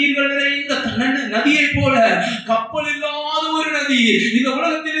தண்ணீர்கள் நிறைந்த நதியை போல, கப்பல் இல்லாத ஒரு நதி, இந்த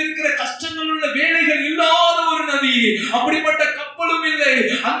உலகத்தில் இருக்கிற கஷ்டங்கள் உள்ள வேலைகள் இல்லாத ஒரு நதி, அப்படிப்பட்ட கப்பலும் இல்லை,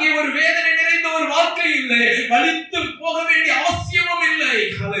 அங்கே ஒரு வேதனை நிறைந்த ஒரு வாழ்க்கை இல்லை, வலித்து போக வேண்டிய அவசியமும் இல்லை.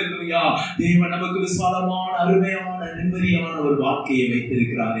 அல்லேலூயா. தேவன் நமக்கு விசாலமான அருமையான நிம்மதியான ஒரு வாழ்க்கையை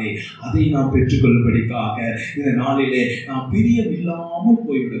வைத்திருக்கிறாரே, அதை நாம் பெற்றுக்கொள்ளும்படிக்காக இந்த நாளிலே நாம் பிரியம் இல்லாமல்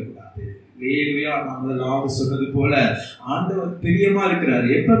போய்விடக்கூடாது. அல்லேலூயா. நான் முதலாவது சொன்னது போல ஆண்டவர் பிரியமா இருக்கிறார்.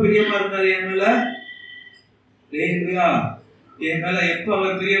 எப்ப பிரியமா இருந்தாரு என் மேல? அல்லேலூயா. என் மேல எப்ப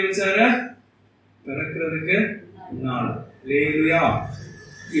அவர் பிரிய வச்சாரு? பிறக்கிறதுக்கு முன்னால. அல்லேலூயா.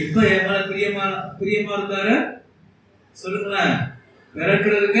 எப்ப என் மேல பிரியமா இருந்தாரு? சொல்லுங்களேன்.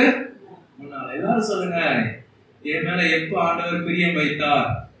 பிறக்கிறதுக்கு முன்னால. எல்லாரும் சொல்லுங்க. என் மேல எப்ப ஆண்டவர் பிரியம் வைத்தார்?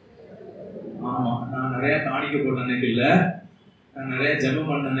 ஆமா, நான் நிறைய காணிக்க போட்ட அன்னைக்கு இல்ல, நான் நிறைய ஜெபம்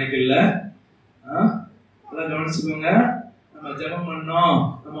பண்ண அன்னைக்கு இல்ல. கவனிச்சுக்கோங்க, நம்ம ஜெபம் பண்ணோம்,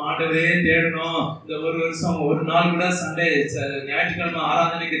 நம்ம ஆண்டவரே தேடணும். இந்த ஒரு வருஷம் ஒரு நாள் கூட சண்டே ஞாயிற்றுக்கிழமை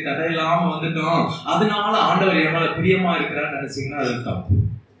ஆராதனைக்கு தடை இல்லாம வந்துட்டோம், அதனால ஆண்டவர் என் மேல பிரியமா இருக்கிறான்னு நினைச்சீங்கன்னா அது தப்பு.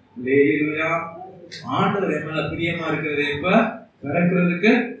 இல்லையா? ஆண்டவர் என் மேல பிரியமா இருக்கிறது எப்ப?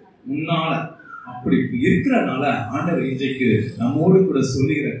 பிறக்கிறதுக்கு முன்னால. அப்படி இருக்கிறனால ஆண்டவர் இன்றைக்கு நம்மோடு கூட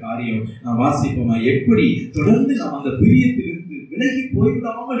சொல்லுகிற காரியம் நாம் வாசிப்போமா? எப்படி தொடர்ந்து நாம் அந்த பிரியத்திலிருந்து விலகி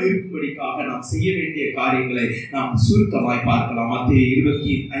போய்விடாமல் இருக்கும்படிக்காக நாம் செய்ய வேண்டிய காரியங்களை நாம் சுருக்கமாய் பார்க்கலாம். மத்தேயு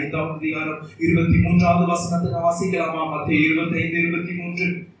 25ஆம் அதிகாரம் 23வது வசனத்தை நாம் வாசிக்கலாமா? மத்தேயு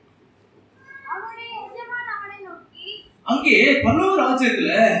 25:23. அங்கே பரலோக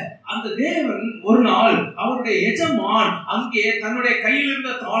ராஜ்யத்துல அந்த தேவன் ஒரு நாள் அவருடைய எஜமான் அங்கே தன்னுடைய கையில்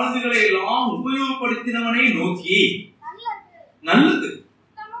இருந்த தாளந்துகளை எல்லாம் உபயோகப்படுத்தினவனை நோக்கி, நல்லது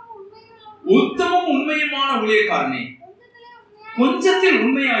உத்தமம் உண்மையுமான ஊழியக்காரனே, கொஞ்சத்தில்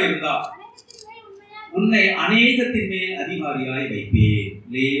உண்மையா இருந்தா உன்னை அநேகத்தின் மேல் அதிகாரியாய் வைப்பேன்.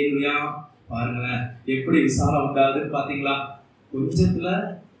 லேலுயா, பாருங்களேன் எப்படி விசாலம் உண்டாதுன்னு பாத்தீங்களா? கொஞ்சத்துல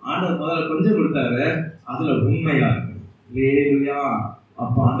ஆண்டவர் முதல்ல கொஞ்சம் கொடுத்தாரு, அதுல உண்மையா இருக்கு. லேலுயா,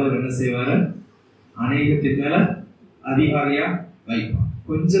 அப்ப ஆண்டவர் என்ன செய்வாரு? அநேகத்தின் மேல அதிகாரியா வைப்பார்.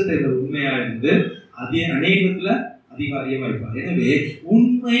 கொஞ்சத்துல உண்மையா இருந்து அதே அநேகத்துல அதிகாரியா வைப்பார். எனவே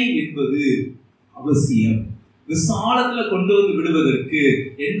உண்மை என்பது அவசியம். விசாலத்துல கொண்டு வந்து விடுவதற்கு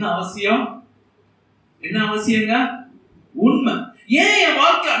என்ன அவசியம்? என்ன அவசியங்க? உண்மை. ஏன் என்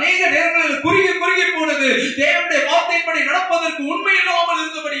வாழ்க்கை அநேக நேரங்களில் குறுகி குறுகி போனது? தேவனுடைய வார்த்தைப்படி நடப்பதற்கு உண்மை இல்லாமல்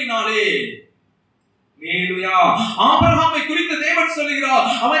இருந்தபடியினாலே. ஆபிரகாமை குறித்து தேவன் சொல்லுகிறார்,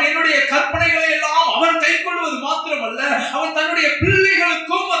 அவன் என்னுடைய கற்பனைகளை எல்லாம் அவன் கைக்கொள்வது மாத்திரமல்ல, அவன் தன்னுடைய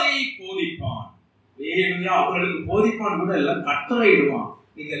பிள்ளைகளுக்கும் அதை போதிப்பான். அவர்களுக்கு போதிப்பான் கூட இல்ல, கட்டளையிடுவான்.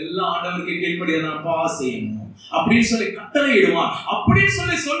 நீங்க எல்லாம் ஆண்டவருக்கு கீழ்ப்படியாதப்பா செய்யணும் அப்படின்னு சொல்லி கட்டளையிடுவான். அப்படின்னு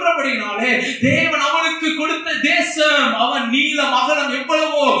சொல்லி சொல்றபடினாலே தேவன் அவனுக்கு கொடுத்த தேசம், அவன் நீளம் அகலம்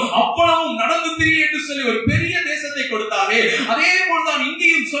எவ்வளவோ அவ்வளவும் நடந்து திரிய என்று சொல்லி ஒரு பெரிய தேசத்தை கொடுத்தாரே, அதே போல்தான்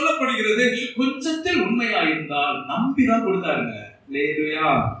இங்கேயும் சொல்லப்படுகிறது. கொஞ்சத்தில் உண்மையா இருந்தால் நம்பிதான் கொடுத்தாருங்க. லேலுயா,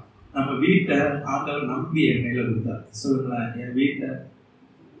 நம்ம வீட்டை ஆண்டவர் நம்பி என் கையில கொடுத்தார். சொல்லுங்களேன், என் வீட்டை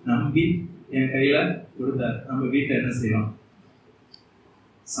நம்பி என் கையில கொடுத்தார். நம்ம வீட்டை என்ன செய்யறோம்?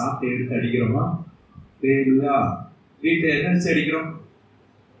 சாப்பிட்டு எடுத்து அடிக்கிறோமா? லேலுயா, வீட்டை என்ன வச்சு அடிக்கிறோம்?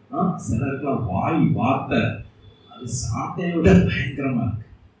 சிலருக்குலாம் வாய் வார்த்தை அது சாட்டையை விட பயங்கரமா இருக்கு.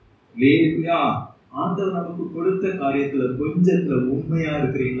 லேலுயா, ஆண்டவர் நமக்கு கொடுத்த காரியத்துல கொஞ்சத்துல உண்மையா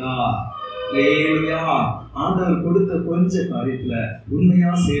இருக்கிறீங்களா? லேலுயா, ஆண்டவர் கொடுத்த கொஞ்ச காரியத்துல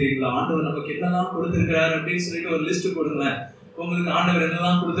உண்மையா செய்றீங்களா? ஆண்டவர் நமக்கு என்னெல்லாம் கொடுத்திருக்கிறாரு அப்படின்னு சொல்லிட்டு ஒரு லிஸ்ட் போடுங்களேன். உங்களுக்கு ஆண்டவர்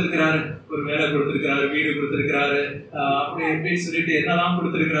என்னெல்லாம் கொடுத்திருக்கிறாரு? ஒரு வேலை கொடுத்திருக்கிறாரு, வீடு கொடுத்திருக்கிறாரு, அப்படி அப்படின்னு சொல்லிட்டு என்னெல்லாம்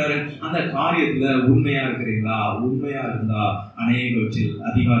கொடுத்திருக்கிறாரு. அந்த காரியத்துல உண்மையா இருக்கிறீங்களா? உண்மையா இருந்தா அநேகவற்றில்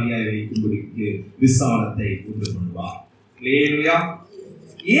அதிகாரியாய் வைக்கும்படிக்கு விசாலத்தை கொண்டு கொள்வார். லேலுயா,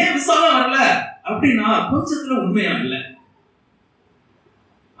 ஏன் விசாலம் வரல அப்படின்னா கொஞ்சத்துல உண்மையா இல்ல.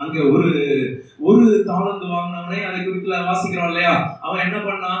 அங்க ஒரு தாளந்து வாங்கினவனே அதை குறித்துல வாசிக்கிறோம் இல்லையா? அவன் என்ன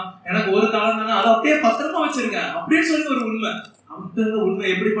பண்ணா, எனக்கு ஒரு தாளந்துனா அதை அப்படியே பத்திரமா வச்சிருக்கேன் அப்படின்னு சொல்லி ஒரு உண்மை. அந்த உண்மை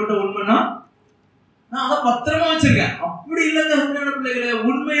எப்படிப்பட்ட உண்மைனா, நான் அதை பத்திரமா வச்சிருக்கேன். அப்படி இல்லைங்க அருமையான பிள்ளைகளே,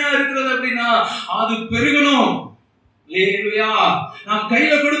 உண்மையா இருக்கிறது அப்படின்னா அது பெருகணும். லேலுயா, நாம்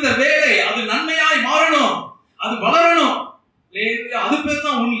கையில கொடுத்த வேலை அது நன்மையாய் மாறணும், அது வளரணும். லேலுயா, அது பேர்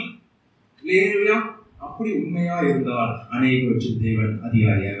தான் உண்மை. லேலுயா, அப்படி உண்மையா இருந்தால் அநேகவற்றில் தேவன்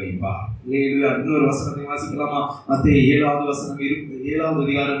அதிகாரியாக வைப்பார். லேலுயா, இன்னொரு வசனத்தை வாசிக்கலாமா? மத்தேயு 7வது வசனம் 7வது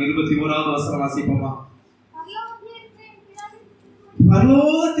அதிகாரம் 21வது வசனம் வாசிப்போமா?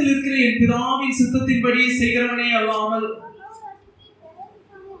 பரலோகத்தில் இருக்கிற என் பிதாவின் சித்தத்தின்படி செய்கிறவனே அல்லாமல்,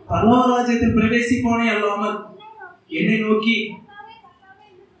 பரலோக ராஜ்யத்தில் பிரவேசிப்பவனே அல்லாமல் என்னை நோக்கி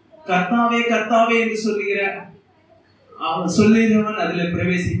கர்த்தாவே கர்த்தாவே என்று சொல்லுகிற அவன் சொல்லுகிறவன் அதுல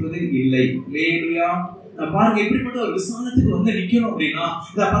பிரவேசிப்பது இல்லை. லேலுயா, பாருங்க, இப்படிப்பட்ட ஒரு விசாலத்துக்கு வந்து நிக்கணும் அப்படின்னா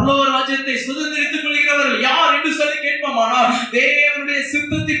இந்த பரலோக ராஜ்யத்தை சுதந்திரித்துக் கொள்கிறவர்கள் யார் என்று சொல்லி கேட்போமானால் தேவனுடைய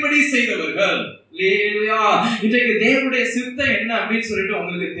சித்தத்தின்படி செய்தவர்கள். லேலுயா, இன்றைக்கு தேவனுடைய சித்தம் என்ன அப்படின்னு சொல்லிட்டு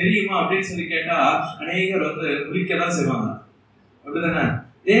உங்களுக்கு தெரியுமா அப்படின்னு சொல்லி கேட்டா அநேகர் வந்து குளிக்கதான் செய்வாங்க. அப்படிதானே?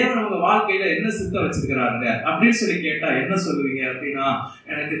 தேவன் உங்க வாழ்க்கையில என்ன சித்தம் வச்சிருக்கிறாங்க அப்படின்னு சொல்லி கேட்டா என்ன சொல்லுவீங்க அப்படின்னா,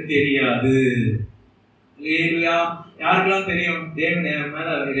 எனக்கு தெரியாது. லேலுயா, யாருக்கெல்லாம் தெரியும் தேவன் என் மேல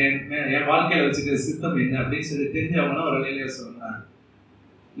என் வாழ்க்கையில வச்சுக்கிற சித்தம் என்ன அப்படின்னு சொல்லி தெரிஞ்சவங்கன்னா ஒரு லேலுயா சொல்றாங்க.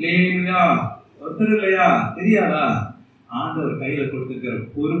 லேலுயா, ஒருத்தர் இல்லையா? தெரியாதா? ஆண்டவர் கையில கொடுத்திருக்கிற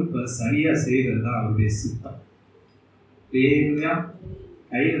பொறுப்பை சரியா செய்யறது தான் அவருடைய சித்தம். லேலுயா,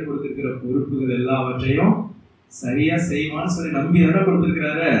 கையில கொடுத்திருக்கிற பொறுப்புகள் எல்லாவற்றையும் சரியா செய்வான்னு சொல்லி நம்பி என்ன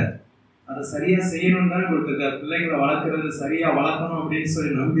கொடுத்திருக்கிறாரு? அதை சரியா செய்யணும்னு தானே கொடுத்துருக்காரு. பிள்ளைங்களை வளர்க்கறது சரியா வளர்க்கணும் அப்படின்னு சொல்லி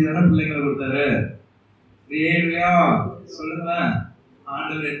நம்பி தானே பிள்ளைங்களை கொடுத்தாரு. ஏலியா சொல்லுங்களேன்,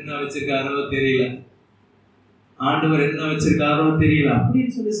 ஆண்டவர் என்ன வச்சிருக்காரோ தெரியல, ஆண்டவர் என்ன வச்சிருக்காரோ தெரியல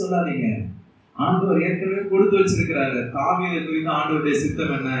அப்படின்னு சொல்லி சொல்லாதீங்க. ஆண்டவர் ஏற்கனவே கொடுத்து வச்சிருக்கிறாரு. தாவீதை குறித்து ஆண்டவருடைய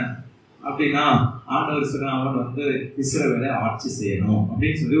சித்தம் என்ன அப்படின்னா, ஆண்டவர் சொன்ன அவன் இஸ்ரவேலை ஆட்சி செய்யணும்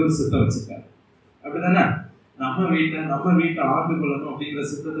அப்படின்னு சொல்லி ஒரு சித்தம் வச்சிருக்காரு. அப்படிதானே? நம்ம வீட்டை ஆண்டு கொள்ளணும் அப்படிங்கிற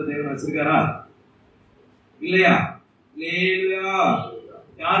சித்தத்தை தேவன் வச்சிருக்காரா இல்லையா?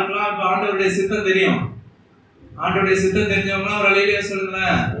 யாருக்கெல்லாம் இப்ப ஆண்டவருடைய சித்தம் தெரியும்? ஆண்டவருடைய சித்தம் தெரிஞ்சவங்களா ஒரு அலையிலேயே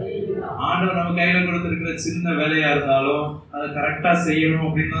சொல்லுங்களேன். ஆண்டவர் நம்ம கையில கொடுத்திருக்கிற சின்ன வேலையா இருந்தாலும் அதை கரெக்டா செய்யணும்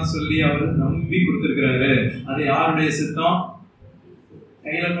அப்படின்னு தான் சொல்லி அவர் நம்பி கொடுத்திருக்கிறாரு. அது யாருடைய சித்தம்?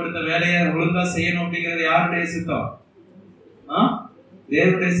 கையில கொடுத்த வேலையை ஒழுங்கா செய்யணும் அப்படிங்கிறது யாருடைய சித்தம்?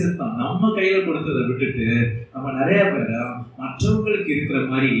 தேவனுடைய சித்தம். நம்ம கையில கொடுத்ததை விட்டுட்டு நம்ம நிறைய பேர் மற்றவங்களுக்கு இருக்கிற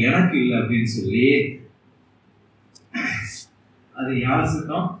மாதிரி எனக்கு இல்லை அப்படின்னு சொல்லி, அது யார்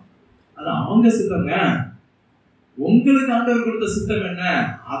சித்தம்? அது அவங்க சித்தங்க. உங்களுக்கு ஆண்டவர் கொடுத்த சித்தம் என்ன?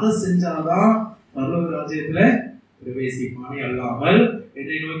 அதை செஞ்சாதான் பரலோக ராஜ்யத்துல பிரவேசிப்பானே அல்லாமல்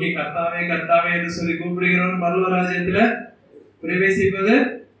என்னை நோக்கி கர்த்தாவே கர்த்தாவே என்று சொல்லி கூப்பிடுகிறவன் பரலோக ராஜ்யத்துல பிரவேசிப்பது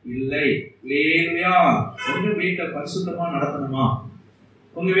இல்லை. ஹல்லேலூயா. உங்க வீட்டை பரிசுத்தமா நடத்தணுமா?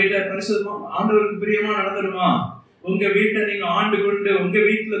 உங்க வீட்டை பரிசுத்தமா ஆண்டவருக்கு பிரியமா நடத்தணுமா? உங்க வீட்டை நீங்க ஆண்டு கொண்டு உங்க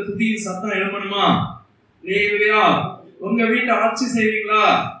வீட்டுல துதியின் சத்தம் எழுப்பணுமா? ஹல்லேலூயா. உங்க வீட்டை ஆட்சி செய்வீங்களா?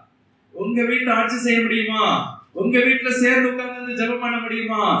 உங்க வீட்டை ஆட்சி செய்ய முடியுமா? உங்க வீட்டுல சேர்ந்து உட்கார்ந்து ஜெபம் பண்ண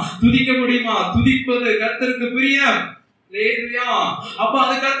முடியுமா? துதிக்க முடியுமா? துதிப்பது கர்த்தருக்கு பிரியம். ஹல்லேலூயா. அப்ப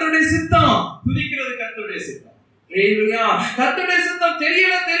அது கர்த்தருடைய சித்தம். துதிக்கிறது கர்த்தருடைய சித்தம். ஹல்லேலூயா. கர்த்தருடைய சித்தம்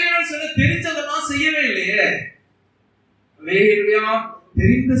தெரியலன்னு சொல்ல தெரிஞ்சதெல்லாம் செய்யவே இல்லையே. ஹல்லேலூயா.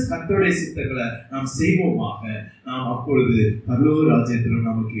 தெரிந்த கர்த்தருடைய சித்தங்களை நாம் செய்வோமாக, நாம் அப்பொழுது பரலோக ராஜ்யத்திலும்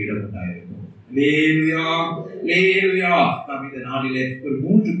நமக்கு இடம் உண்டாயிருக்கும். ஹல்லேலூயா. ஹல்லேலூயா. நாம் இந்த நாளிலே ஒரு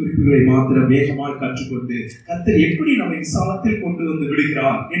 3 குறிப்புகளை மாத்திரம் வேகமாக கற்றுக்கொண்டு கர்த்தர் எப்படி நம்மை விசாலத்தில் கொண்டு வந்து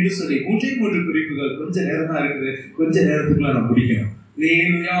விடுகிறார் என்று சொல்லி 3 குறிப்புகள். கொஞ்ச நேரம் தான் இருக்குது, கொஞ்ச நேரத்துக்குள்ள நாம் முடிக்கணும்.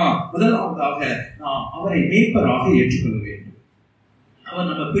 ஹல்லேலூயா. முதலாவதாக நாம் அவரை மேய்ப்பராக ஏற்றுக்கொள்ள வேண்டும். அவர்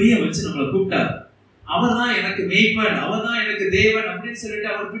நம்ம பிரியம் வச்சு நம்மளை கூப்பிட்டார். அவர் தான் எனக்கு மேய்ப்பன், அவர் தான் எனக்கு தேவன் அப்படின்னு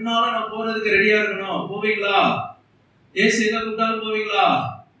சொல்லிட்டு அவர் பின்னால நான் போறதுக்கு ரெடியா இருக்கணும். போவீங்களா? ஏசு எங்க கூப்பிட்டாலும் போவீங்களா?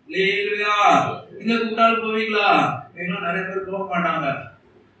 ஹல்லேலூயா. எங்க கூப்பிட்டாலும் போவீங்களா? எல்லாம் நிறைய பேர் போக மாட்டாங்க.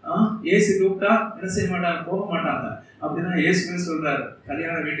 ஏசு கூப்பிட்டா என்ன செய்ய மாட்டாங்க? போக மாட்டாங்க. அப்படிதான் ஏசுமே சொல்றாரு,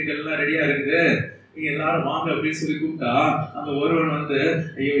 கல்யாண வீட்டுகள் எல்லாம் ரெடியா இருக்குது, நீங்க எல்லாரும் வாங்க அப்படின்னு சொல்லி கூப்பிட்டா அந்த ஒருவன்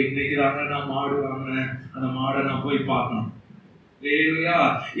ஐயோ இன்னைக்கு தாங்க நான் மாடு வாங்கினேன், அந்த மாடை நான் போய் பார்க்கணும்.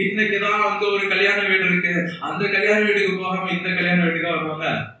 இன்னைக்குதான் ஒரு கல்யாண வீடு இருக்கு, அந்த கல்யாண வீட்டுக்கு போகாம இந்த கல்யாண வீட்டுக்கு வருவாங்க.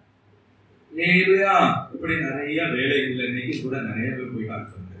 இப்படி நிறைய வேலைகள் இன்னைக்கு கூட நிறைய பேர் போய்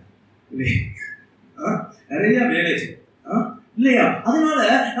பார்க்க நிறைய வேலை இல்லையா? அதனால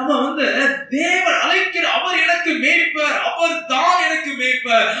நம்ம தேவன் அழைக்கிற அவர் எனக்கு மேய்ப்பர், அவர் தான் எனக்கு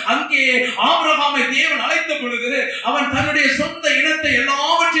மேய்ப்பர். அங்கே ஆபிரகாமை தேவன் அழைத்த பொழுது அவன் தன்னுடைய சொந்த இனத்தை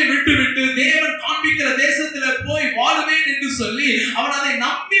எல்லாவற்றையும் விட்டு தேவன் காண்பிக்கிற தேசத்துல போய் வாழுவேன் என்று சொல்லி அவன் அதை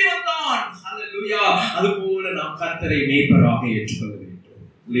நம்பி வந்தான். ஹல்லேலூயா. அதுபோல நாம் கர்த்தரை மேய்ப்பராக ஏற்றுக்கொள்ள வேண்டும்.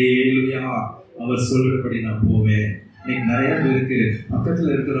 ஹல்லேலூயா. அவர் சொல்றபடி நான் போவேன். இன்னைக்கு நிறைய பேருக்கு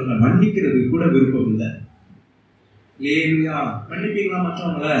பக்கத்துல இருக்கிறவங்க மன்னிக்கிறது கூட விருப்பம் இல்லை. ஹல்லேலூயா. மன்னிப்பீங்களா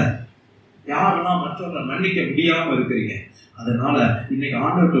மற்றவங்கள? யாரெல்லாம் மற்றவங்களை மன்னிக்க முடியாம இருக்கிறீங்க? அதனால இன்னைக்கு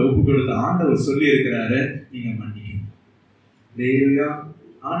ஆண்டவர்கிட்ட ஒப்பு கொடுத்த ஆண்டவர் சொல்லி இருக்கிறாரு, நீங்க மன்னிக்கணும். ஹல்லேலூயா.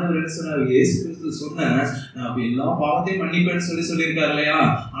 ஆண்டவர் என்ன சொன்னார்? இயேசு கிறிஸ்து சொன்ன நான் எல்லா பாவத்தையும் மன்னிப்பேன்னு சொல்லியிருக்காரு இல்லையா?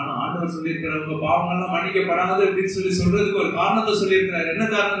 ஆனா ஆண்டவர் சொல்லியிருக்கிறார் உங்க பாவங்கள்லாம் மன்னிக்கப்படாது அப்படின்னு சொல்றதுக்கு ஒரு காரணத்தை சொல்லியிருக்கிறார். என்ன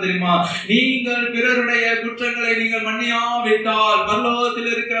காரணம் தெரியுமா? நீங்கள் பிறருடைய குற்றங்களை நீங்கள் மன்னியாவிட்டால்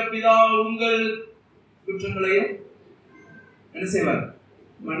பரலோகத்தில் இருக்கிற பிதா உங்கள் குற்றங்களையும் என்ன செய்வார்?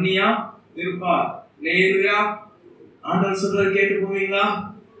 மன்னியா இருப்பார். ஹல்லேலூயா. ஆண்டவர் சொல்றது கேட்டு போவீங்களா?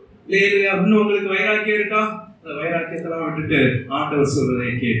 ஹல்லேலூயா. இன்னும் உங்களுக்கு வைராக்கியம் இருக்கா? அந்த வைராக்கியத்தெல்லாம் விட்டுட்டு ஆண்டவர் சொல்றதை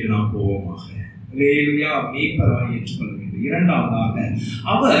கேட்டு நாம் போவோமாக. ஹல்லேலூயா. மேய்ப்பராய் ஏற்றுக்கொள்ள வேண்டும். இரண்டாவதாக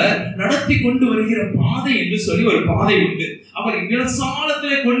அவர் நடத்தி கொண்டு வருகிற பாதை என்று சொல்லி ஒரு பாதை உண்டு. அவர்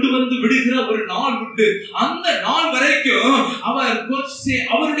விசாலத்திலே கொண்டு வந்து விடுகிற ஒரு நாள் உண்டு. அந்த நாள் வரைக்கும்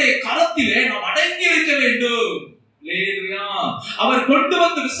அவருடைய கரத்திலே நாம் அடங்கி இருக்க வேண்டும். ஹல்லேலூயா. அவர் கொண்டு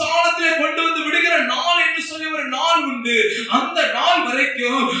வந்து விசாலத்திலே கொண்டு வந்து விடுகிற நாள் என்று சொல்லி ஒரு நாள் உண்டு. அந்த நாள்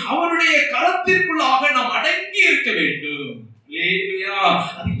வரைக்கும் அவருடைய கரத்திற்குள்ளாக நாம் அடங்கி இருக்க வேண்டும். ஹல்லேலூயா.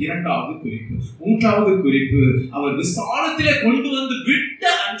 அது இரண்டாவது குறிப்பு. மூன்றாவது குறிப்பு, அவர் விசாலத்திலே கொண்டு வந்து விட்ட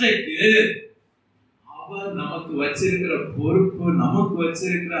அன்றைக்கு அவர் நமக்கு வச்சிருக்கிற பொறுப்பு, நமக்கு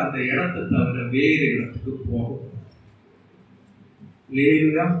வச்சிருக்கிற அந்த இடத்தை தவிர வேறு இடத்துக்கு போகும்.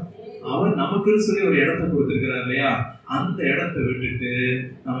 இல்லையா? அவன் நமக்குன்னு சொல்லி ஒரு இடத்தை கொடுத்திருக்கிறார் இல்லையா? அந்த இடத்தை விட்டுட்டு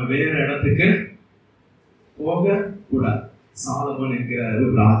நம்ம வேற இடத்துக்கு போக கூடாது. சாலமோன் என்கிற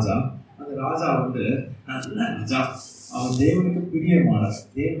ஒரு ராஜா, அந்த ராஜா நல்ல ராஜா, அவன் தேவனுக்கு பிரியமானவர்,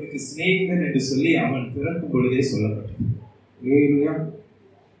 தேவனுக்கு சிநேகிதன் என்று சொல்லி அவன் பிறக்கும் பொழுதே சொல்லப்பட்டது.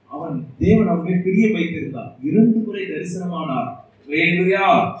 அவன் தேவன் அவனுடைய பிரியம் வைத்திருந்தார். 2 முறை தரிசனமானார்.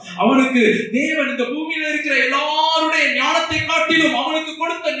 அவனுக்கு தேவன் இந்த பூமியில இருக்கிற எல்லாருடைய ஞானத்தை காட்டிலும் அவனுக்கு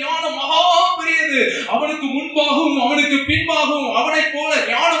கொடுத்த ஞானம் மகா பெரியது. அவனுக்கு முன்பாகவும் அவனுக்கு பின்பாகவும் அவனை போல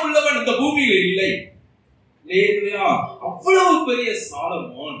ஞானம் உள்ளவன் இந்த பூமியில இல்லை. அவ்வளவு பெரிய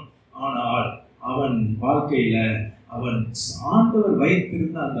சாலமோன். ஆனால் அவன் வாழ்க்கையில அவன் ஆண்டவர்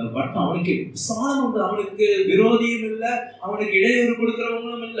வைத்திருந்த அந்த வட்டம் அவனுக்கு சாலமோன், அவனுக்கு விரோதியும் இல்லை, அவனுக்கு இடையூறு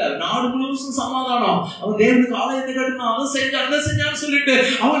கொடுக்கிறவங்களும் இல்லை. நாடு முழுவதும் சமாதானம். அவன் தேவனுக்கு ஆலயத்தை கட்டினான், அதை செஞ்சான்னு சொல்லிட்டு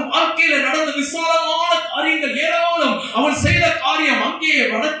அவன் வாழ்க்கையில நடந்த விசாலமான காரியங்கள் ஏராளம். அவன் செய்த காரியம் அங்கே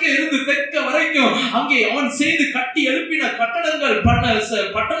வடக்கே இருந்து தெற்க வரைக்கும் அங்கே அவன் செய்து கட்டி எழுப்பின கட்டடங்கள்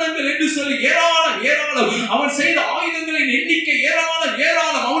பட்டணங்கள் என்று சொல்லி ஏராளம். அவன் செய்த ஆயுதங்களின் எண்ணிக்கை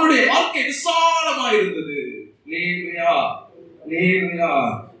ஏராளம். அவனுடைய வாழ்க்கை விசாலமாயிருந்தது.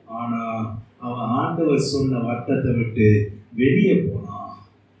 ஆனா அவன் ஆண்டவர் சொன்ன வட்டத்தை விட்டு வெளியே போனான்.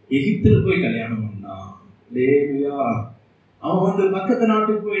 எகிப்துல போய் கல்யாணம் பண்ணான். அவன் பக்கத்து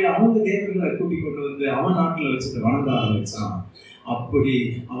நாட்டுக்கு போய் அவங்க தேவர்களை கூட்டிக் கொண்டு வந்து அவன் நாட்டுல வச்சுட்டு வணங்க ஆரம்பிச்சான். அப்படி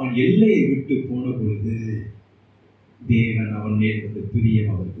அவன் எல்லையை விட்டு போன பொழுது தேவன் அவன் மேல்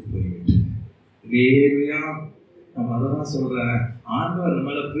பிரியம் அவருக்கு போய்விட்டு. நம்ம அதான் சொல்றேன், ஆண்டவர்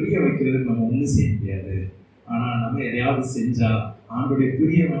நம்மள பிரிய வைக்கிறதுக்கு நம்ம ஒண்ணும் செய்ய முடியாது. ஆனா நம்ம எதையாவது செஞ்சா ஆண்டோடைய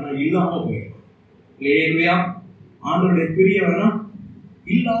பிரியம் வேணா இல்லாம போயிடலாம். ஆண்டோடைய பிரியம் வேணா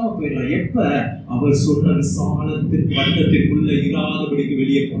இல்லாம போயிடலாம். எப்ப அவர் சொன்ன விசாலத்தின் வட்டத்திற்குள்ள இராதபடிக்கு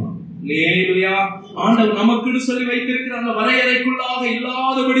வெளியே போனான். ஆண்டவர் நமக்குன்னு சொல்லி வைத்திருக்கிற அந்த வரையறைக்குள்ளாக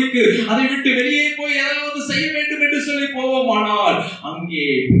இல்லாதபடிக்கு அதை விட்டு வெளியே போய் ஏதாவது செய்ய வேண்டும் என்று சொல்லி போவோமானால் அங்கே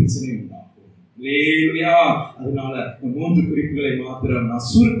பிரச்சனை உண்டாகும். அதனால 3 குறிப்புகளை மாத்திரம் நான்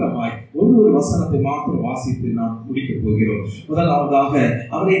சுருக்கமாய் ஒரு வசனத்தை மாத்திரம் வாசித்து நாம் முடிக்க போகிறோம். முதலாவதாக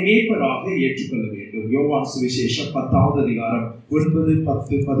அவரை மேய்ப்பராக ஏற்றுக்கொள்ள வேண்டும். யோவான் சுவிசேஷம் 10வது அதிகாரம் 9,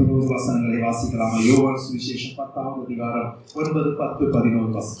 10, 11 வசனங்களை வாசிக்கலாம். யோவான் சுவிசேஷம் 10வது அதிகாரம் 9, 10,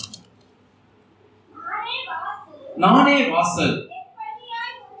 11 வசனம். நானே வாசல்,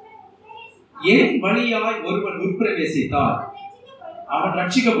 என் வழியாய் ஒருவன் உட்பிரவேசித்தால் அவன்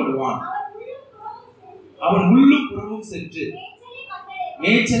ரட்சிக்கப்படுவான். அவன் உள்ளும் புறமும் சென்று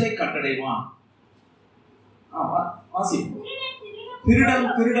மேய்ச்சலை கட்டடைவான்.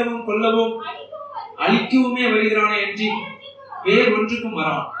 திருடவும் கொல்லவும் அழிக்கவுமே வருகிறானே என்று வேறு ஒன்றுக்கும்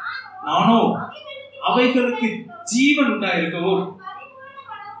வரான். நானோ அவைகளுக்கு ஜீவன் உண்டாயிருக்கவும்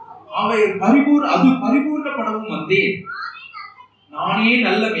அவை பரிபூர்ணப்படவும் வந்தேன். நானே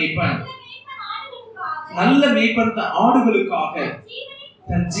நல்ல மேய்ப்பன். நல்ல மேய்ப்பன் ஆடுகளுக்காக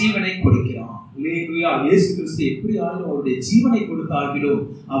தன் ஜீவனை கொடுக்கிறான். இயேசு கிறிஸ்து எப்படி அவருடைய ஜீவனை கொடுத்தார்களோ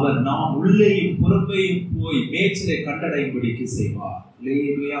அவர் நாம் உள்ளேயும் புறம்பையும் போய் மேய்ச்சலை கண்டடையும்படிக்கு செய்வார்.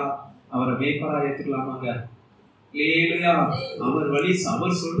 அவரை மேய்ப்பரா ஏற்றுக்கலாமாங்க? அவர் வழி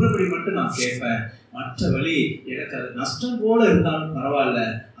அவர் சொல்றபடி மட்டும் நான் கேட்பேன். மற்ற வழி எனக்கு அது நஷ்டம் போல இருந்தாலும் பரவாயில்ல,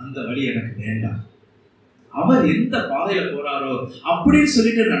 அந்த வழி எனக்கு வேண்டாம். அவர் எந்த பாதையில போறாரோ அப்படின்னு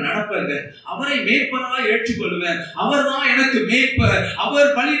சொல்லிட்டு நான் நடப்பேங்க. அவரை மேய்ப்பரா ஏற்றுக்கொள்வேன். அவர் தான் எனக்கு மேய்ப்பர். அவர்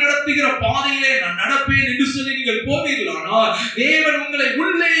வழி நடத்துகிற பாதையிலே நான் நடப்பேன் என்று சொல்லி நீங்கள் போவீர்களானால் தேவன் உங்களை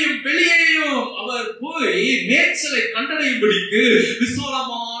உள்ளேயும் வெளியேயும் அவர் போய் மேய்ச்சலை கண்டடையும்படிக்கு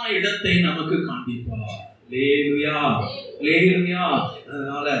விசாலமான இடத்தை நமக்கு காண்பிப்பார்.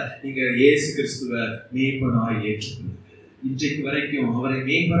 அதனால நீங்க இயேசு கிறிஸ்துவை மேய்ப்பராய் ஏற்றுக்கொள்ளுங்க. இன்றைக்கு வரைக்கும் அவரை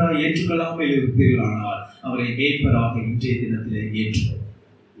மேய்ப்பராய் ஏற்றுக்கொள்ளாமல் இருப்பீர்களானால் அவரை மேய்ப்பராக இன்றைய தினத்திலே ஏற்றுக்கொள்ளுங்க.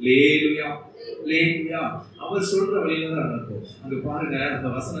 அவர் சொல்ற வழியில தான் நடக்கும். அங்க பாருங்க, அந்த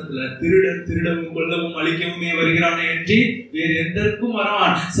வசனத்துல திருடவும் கொல்லவும் அழிக்கவுமே வருகிறானே என்று வேறு எதற்கும்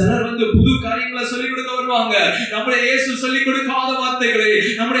வரான். சிலர் புது காரியங்களை சொல்லிக் கொடுக்க வருவாங்க. நம்முடைய இயேசு சொல்லிக் கொடுக்காத வார்த்தைகளை,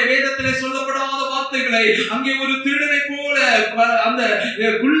 நம்முடைய வேதத்திலே சொல்லப்படாத வார்த்தைகளை, அங்கே ஒரு திருடனை போல அந்த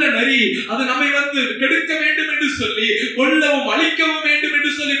குள்ள நரி அது நம்மை கெடுக்க வேண்டும் என்று சொல்லி, கொல்லவும் அழிக்கவும் வேண்டும்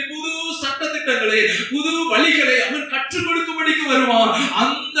என்று சொல்லி புது சட்டத்திட்டங்களை, புது வழிகளை அவன் கற்றுக் கொடுக்கும்படிக்கு வருவான்.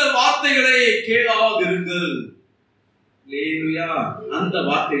 அந்த வார்த்தைகளை கேளாதிருங்கள். அந்த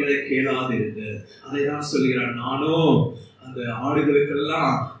வார்த்தைகளை கேளாதிருங்கள். அதை தான் சொல்கிறான். நானும் அந்த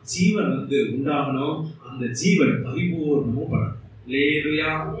ஆடுகளுக்கெல்லாம் ஜீவன் உண்டாகணும். அந்த ஜீவன் பரிபூர்ணமும் படணும்.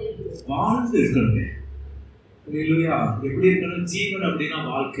 வாழ்ந்து இருக்கணுங்க. எப்படி இருக்கணும்? ஜீவன் அப்படின்னா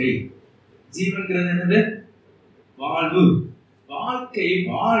வாழ்க்கை. ஜீவன்கிறது என்னது? வாழ்வு. வாழ்க்கை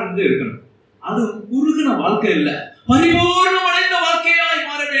வாழ்ந்து இருக்கணும். அது குறுகின வாழ்க்கை இல்ல, பரிபூர்ணம் அடைந்த வாழ்க்கையாய்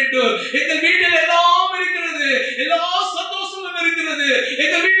மாற வேண்டும். எங்கள் வீட்டில் எல்லாம் இருக்கிறது, எல்லா சந்தோஷமும் இருக்கிறது,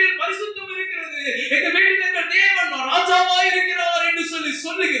 எங்கள் வீட்டில் பரிசுத்தம் இருக்கிறது, எங்கள் வீட்டில் எங்கள் தேவன் ராஜாவாய் இருக்கிறார் என்று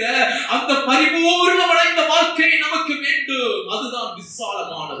சொல்லுகிற அந்த பரிபூர்ணம் அடைந்த வாழ்க்கை நமக்கு வேண்டும். அதுதான்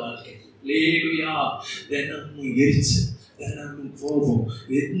விசாலமான வாழ்க்கை. அல்லேலூயா. தினமும் எரிச்சல், தினமும் கோபம்,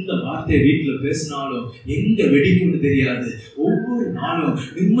 எந்த வார்த்தை வீட்டுல பேசினாலும் எங்க வெடிக்கும்னு தெரியாது, ஒவ்வொரு நாளும்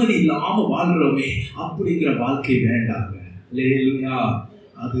நிம்மதி இல்லாம வாழ்றோமே, அப்படிங்கிற வாழ்க்கை வேண்டாங்க. அல்லேலூயா.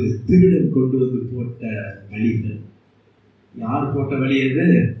 அது திருடன் கொண்டு வந்து போட்ட வழிகள். யார் போட்ட வழி? அது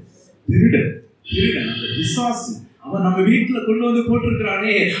திருடன். அந்த பிசாசு அவன் நம்ம வீட்டுல கொண்டு வந்து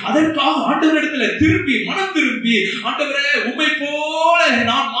போட்டிருக்கிறானே, அதற்காக ஆண்டவரிடத்துல திரும்பி மனம் திரும்பி, ஆண்டவரே உம்மை போல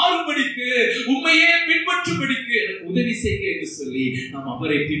நான் மாறும்படிக்கு, உம்மையே பின்பற்றும்படிக்கு எனக்கு உதவி செய்ய என்று சொல்லி நாம்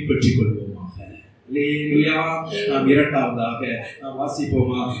அவரை பின்பற்றிக் கொள்வோமாக. அல்லேலூயா. நாம் இரண்டாவதாக நாம்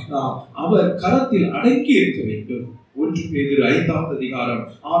வாசிப்போமா? நாம் அவர் கரத்தில் அடங்கி இருக்க வேண்டும். 1 பேதுரு 5வது அதிகாரம்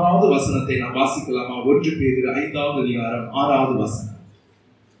 6வது வசனத்தை நாம் வாசிக்கலாமா? 1 பேதுரு 5வது அதிகாரம் 6வது வசனம்.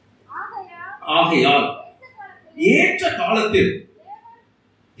 ஆகையால் ஏற்ற காலத்தில்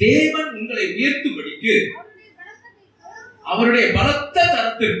தேவன் உங்களை உயர்த்தும்படிக்கு அவருடைய பலத்த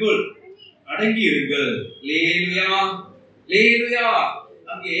கரத்திற்குள் அடங்கி இருங்கள். அல்லேலூயா. அல்லேலூயா.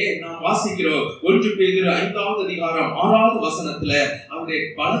 அங்கே நாம் வாசிக்கிறோம் 1 பேதுரு 5வது அதிகாரம் 6வது வசனத்துல அவருடைய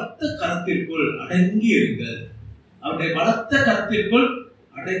பலத்த கரத்திற்குள் அடங்கி இருங்கள். அவருடைய பலத்த கரத்திற்குள்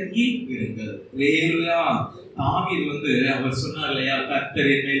அடங்கி இருங்கள். அல்லேலூயா. தாவீது அவர் சொன்னார் இல்லையா, கர்த்தர்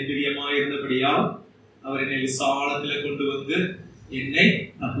என் மேல் பிரியமாய் இருந்தபடியால் அவர் என்னை விசாலத்துல கொண்டு வந்து என்னை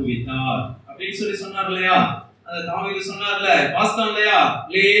தப்புவித்தார் அப்படின்னு சொல்லி சொன்னார் இல்லையா. அந்த தாவீது சொன்னார்ல, வாசித்தான் இல்லையா.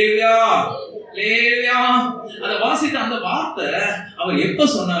 அல்லேலூயா. அல்லேலூயா. அந்த வாசித்த அந்த வார்த்தை அவர் எப்ப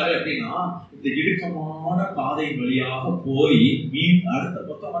சொன்னாரு அப்படின்னா, இந்த இடுக்கமான பாதை வழியாக போய் மீன் அடுத்த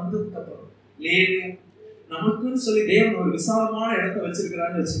பக்கம் வந்ததுக்கு அப்புறம். அல்லேலூயா. நமக்குன்னு சொல்லி தேவன் ஒரு விசாலமான இடத்தை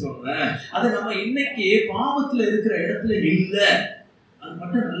வச்சிருக்கிறான்னு வச்சுக்கோங்க. அது நம்ம இன்னைக்கு பாவத்துல இருக்கிற இடத்துல இல்ல, அது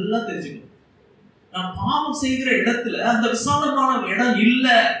மட்டும் நல்லா தெரிஞ்சுக்கணும். நான் பாவம் செய்கிற இடத்துல அந்த விசாலமான இடம் இல்ல.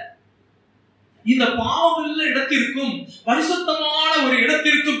 இந்த பாவம் உள்ள இடத்திற்கும் பரிசுத்தமான ஒரு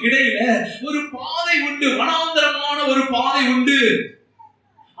இடத்திற்கும் இடையில ஒரு பாதை உண்டு, வனாந்தரமான ஒரு பாதை உண்டு.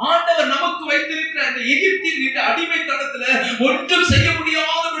 ஆண்டவர் நமக்கு வைத்திருக்கிற அந்த எகிப்தின் அடிமைத்தனத்துல ஒன்றும் செய்ய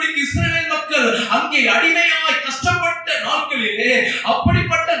முடியாதபடிக்கு இஸ்ரவேல் மக்கள் அங்கே அடிமையாய் கஷ்டப்பட்ட நாட்களிலே,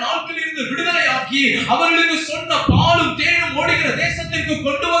 அப்படிப்பட்ட நாட்களிலிருந்து விடுதலையாக்கி அவர்களுக்கு சொன்ன பாலும் தேனும் ஓடுகிற தேசத்திற்கு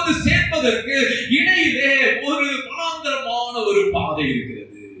கொண்டு வந்து சேர்ப்பதற்கு இடையிலே ஒரு வனாந்தரமான ஒரு பாதை இருக்கிறது.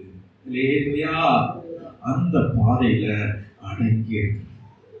 அல்லேலூயா. அந்த பாதையில அடங்கி இருக்கு.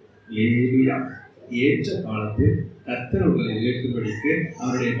 அல்லேலூயா. ஏற்ற காலத்தில் கர்த்தர் உங்களை உயர்த்தும்படிக்கு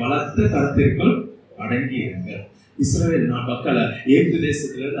அவருடைய பலத்த கரத்திற்குள் அடங்கி இருங்க. இஸ்ரவேல் மக்களை எகிப்து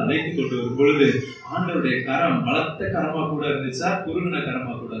தேசத்திலிருந்து அழைத்து கொண்டு வரும் பொழுது ஆண்டவருடைய கரம் பலத்த கரமா கூட இருந்துச்சா, குறுகின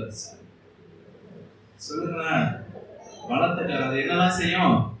கரமா கூட இருந்துச்சா? சொல்லுங்க. பலத்த கரம். அது என்னெல்லாம்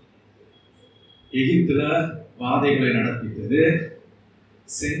செய்யும்? எகிப்துல வாதைகளை நடத்திட்டது,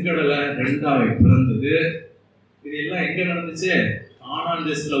 செங்கடலை 2ஆக பிறந்தது. இது எல்லாம் எங்க நடந்துச்சு? கானான்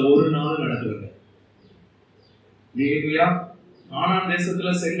தேசத்துல ஒரு நாள் நடக்குதுங்க. அல்லேலூயா. கானான்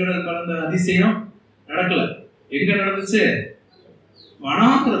தேசத்துல செங்கடல் கலந்த அதிசயம் நடக்கல. எங்க நடந்துச்சு?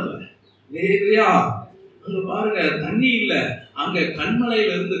 வனாந்தரத்துல. அல்லேலூயா. அங்க பாருங்க, தண்ணி இல்ல. அங்க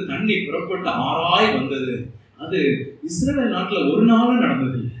கண்மலையில இருந்து தண்ணி புறப்பட்டு ஆறாய் வந்தது. அது இஸ்ரவேல் நாட்டுல ஒரு நாளும்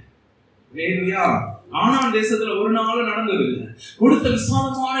நடந்தது இல்லை. அல்லேலூயா. கானான் தேசத்துல ஒரு நாளும் நடந்தது இல்லை. கொடுத்த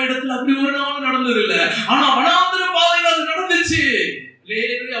விசாலமான இடத்துல அப்படி ஒரு நாளும் நடந்தது இல்லை. ஆனா வனாந்தர பாதையில அது நடந்துச்சு.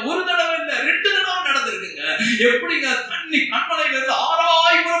 ஒரு தடவை இல்ல, 2 தடவை நடந்திருக்குங்க. எப்படிங்க? தண்ணி கண்மலையில இருந்து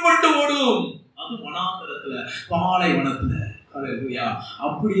ஆறாய் புறப்பட்டு ஓடும். அது வனாந்தரத்துல, பாலைவனத்துல. அல்லேலூயா.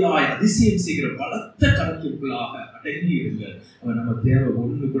 அப்படியாய் அதிசயம் செய்கிற பலத்த கரத்திற்குள்ளாக அடங்கி இருங்க. அவர் நம்ம தேவை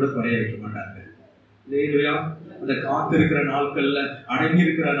ஒண்ணு கூட குறைய வைக்க மாட்டாங்க. அல்லேலூயா. அந்த காத்து இருக்கிற நாட்கள்ல, அடங்கி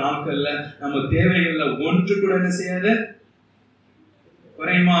இருக்கிற நாட்கள்ல நம்ம தேவைகள்ல ஒன்று கூட என்ன செய்யாது?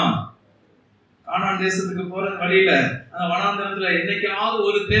 குறையுமா? கானான் தேசத்துக்கு போற வழியில அந்த வனாந்தரத்துல என்னைக்காவது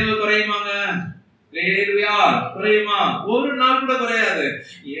ஒரு தேவை குறையுமாங்க? அல்லேலூயா. குறையுமா? ஒரு நாள் கூட குறையாது.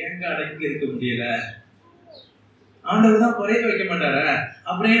 ஏங்க அடங்கி இருக்க முடியல? ஆண்டவர் தான் குறைய வைக்க மாட்டார,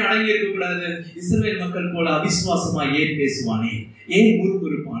 அப்படியே அடங்கி இருக்க கூடாது? இஸ்ரவேல் மக்கள் போல அவிசுவாசமா ஏன் பேசுவானே, ஏன்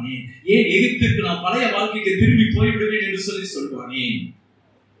முறுமுறுப்பானே, ஏன் எகிப்திற்கு நான் பழைய வாழ்க்கைக்கு திரும்பி போய்விடுவேன் என்று சொல்லி சொல்வானே?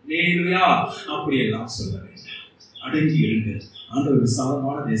 அல்லேலூயா. அப்படியெல்லாம் சொல்ல வேண்டாம். அடங்கி இருங்க. ஆண்டவர்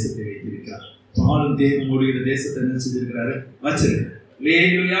விசாலமான தேசத்தை வைத்திருக்கிறார். பாலும் தேவன் ஓடுகிற தேசத்தை நினைச்சிருக்கிறாரு, வச்சிருக்கிறார்.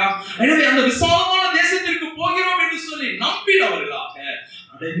 அல்லேலூயா. எனவே அந்த விசாலமான தேசத்திற்கு போகிறோம் என்று சொல்லி நம்பினவர்களாக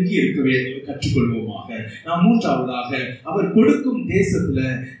அடங்கி இருக்கவே கற்றுக்கொள்வோமாக. நாம் மூன்றாவதாக அவர் கொடுக்கும் தேசத்துல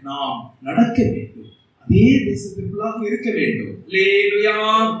நாம் நடக்க வேண்டும். அதே தேசத்திற்குள்ளாக இருக்க வேண்டும். அல்லேலூயா,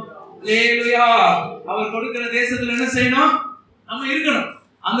 அல்லேலூயா. அவர் கொடுக்கிற தேசத்துல என்ன செய்யணும்? நம்ம இருக்கணும்.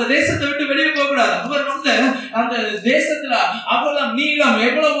 அந்த தேசத்தை விட்டு வெளியே போக கூடாது. அவர் அந்த தேசத்துல அவ்வளவு நீளம்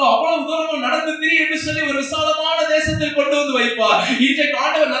எவ்வளவோ அவ்வளவு தூரம் நடந்து திரி என்று சொல்லி ஒரு விசாலமான தேசத்தில் கொண்டு வந்து வைப்பார். இன்றைக்கு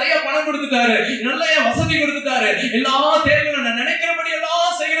ஆண்டவர் நிறைய பணம் கொடுத்துட்டாரு, நிறைய வசதி கொடுத்துட்டாரு, எல்லா தேவைகளும் நான் நினைக்கிறபடி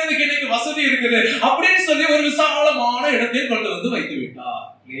எல்லாம் செய்யறதுக்கு இன்னைக்கு வசதி இருக்குது அப்படின்னு சொல்லி ஒரு விசாலமான இடத்தில் கொண்டு வந்து வைத்து விட்டார்.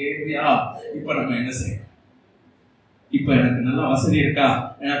 இப்ப நம்ம என்ன செய்யணும்? இப்ப எனக்கு நல்ல வசதி இருக்கா,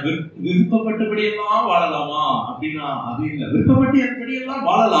 விருப்பப்பட்டபடி எல்லாம் வாழலாமா அப்படின்னா அது இல்ல. விருப்பப்பட்டபடி எல்லாம்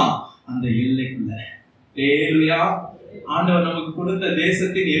வாழலாம் அந்த எல்லைக்குள்ள. அல்லேலூயா. ஆண்டவர் நமக்கு கொடுத்த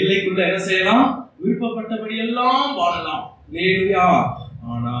தேசத்தின் எல்லைக்குள்ள என்ன செய்யலாம்? விருப்பப்பட்டபடி எல்லாம் வாழலாம். அல்லேலூயா.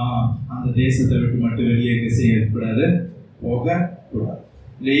 ஆனா அந்த தேசத்தை விட்டு மட்டும் வெளியே செய்யக்கூடாது, போக கூடாது.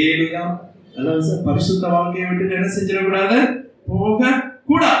 அல்லேலூயா. அதாவது பரிசுத்த வாழ்க்கையை விட்டு என்ன செஞ்சிடக்கூடாது, போக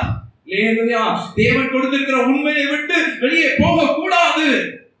கூடாது. அல்லேலூயா. தேவன் கொடுத்திருக்கிற உண்மையை விட்டு வெளியே போக கூடாது.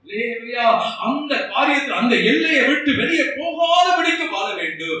 அல்லேலூயா. அந்த காரியத்தை அந்த எல்லையை விட்டு வெளியே போகாதபடிக்கு வாழ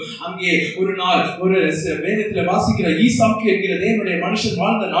வேண்டும். அங்கே ஒரு நாள் ஒரு வேதத்துல வாசிக்கிற ஈசாக்கு என்கிற தேவனுடைய மனுஷன்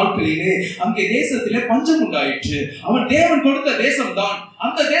வாழ்ந்த நாட்களிலே அங்கே தேசத்திலே பஞ்சம் உண்டாயிற்று. அவன் தேவன் கொடுத்த தேசம்தான்.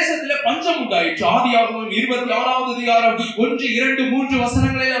 அந்த தேசத்திலே பஞ்சம் உண்டாயிற்று. ஆதியாகமம் 26வது அதிகாரம் 1, 2, 3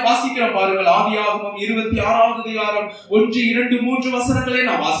 வசனங்களை வாசிக்கிற பாருங்கள். ஆதியாகமம் 26வது அதிகாரம் 1, 2, 3 வசனங்களை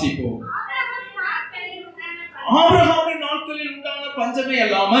நாம் வாசிப்போம். ஆபிரகாமின் நாட்களில் உண்டான பஞ்சமே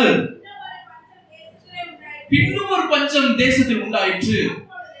அல்லாமல் பின்னும் ஒரு பஞ்சம் தேசத்தில் உண்டாயிற்று.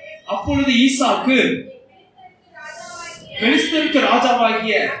 அப்பொழுது ஈசாக்கு பெலிஸ்தருக்கு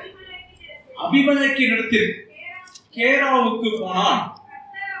ராஜாவாகிய அபிமெலேக்கினிடத்தில் கேராவுக்கு போனான்.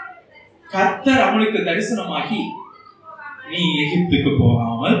 கர்த்தர் அவனுக்கு தரிசனமாகி, நீ எகிப்துக்கு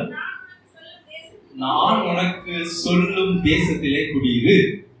போகாமல் நான் உனக்கு சொல்லும் தேசத்திலே குடியிரு,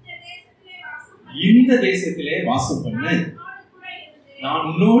 இந்த தேசத்திலே வாசம் பண்ணு, நான்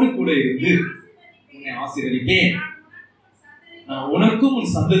உன்னோடு கூட இருந்து உன்னை ஆசீர்வதிப்பேன், நான் உனக்கும்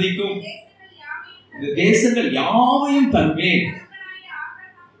உன் சந்ததிக்கும் இந்த தேசங்கள் யாவையும் தருவேன்,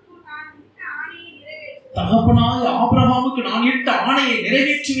 தகப்பனாய ஆபிரகாமுக்கு நான் இட்ட ஆணையை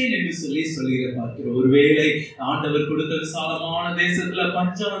நிறைவேற்றுவேன் என்று சொல்லி பார்க்கிறோம். ஒருவேளை ஆண்டவர் கொடுத்த விசாலமான தேசத்துல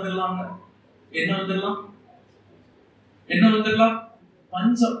பஞ்சம் வந்துடலாம். என்ன வந்துடலாம்?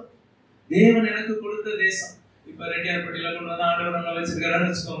 பஞ்சம். தேவன் எனக்கு கொடுத்த தேசம். இப்ப ரெட்டியார்பட்டியில கொண்டு வந்து ஆண்டவர் நம்ம வச்சிருக்காருன்னு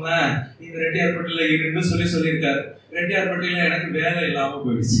வச்சுக்கோங்களேன். இந்த ரெட்டியார்பட்டியில இருந்து சொல்லியிருக்காரு. ரெட்டியார்பட்டியில எனக்கு வேலை இல்லாம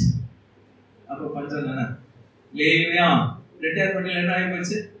போயிடுச்சு. அப்ப பஞ்சம் தானே? இல்லையா? ரெட்டியார்பட்டியில என்ன ஆகி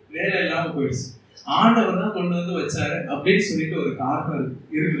போச்சு? வேலை இல்லாம போயிடுச்சு. ஆண்டவர் தான் கொண்டு வந்து வச்சாரு அப்படின்னு சொல்லிட்டு ஒரு காரணம்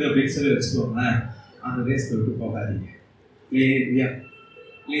இருக்குது அப்படின்னு சொல்லி வச்சுக்கோங்களேன். அந்த தேசத்தை விட்டு போகாதீங்க.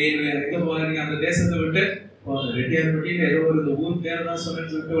 எங்க போகாதீங்க? அந்த தேசத்தை விட்டு ரெட்டியார்பட்டியில ஏதோ ஒரு ஊர் பேர் தான்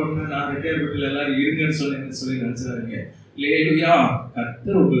சொன்னேன்னு சொல்லிட்டு உடனே நான் ரெட்டியார்பட்டியில எல்லாரும் இருங்கன்னு சொல்லி நினைச்சாருங்க. லேலுயா.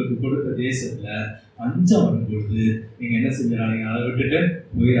 கர்த்தர் உங்களுக்கு கொடுத்த தேசத்துல பஞ்சம் வரும்பொழுது நீங்க என்ன செஞ்சிடாதீங்க, அதை விட்டுட்டு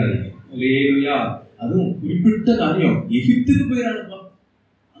போயிடாதீங்க. லேலுயா. அதுவும் குறிப்பிட்ட காரியம், எகிப்துக்கு போயிடாதப்பா.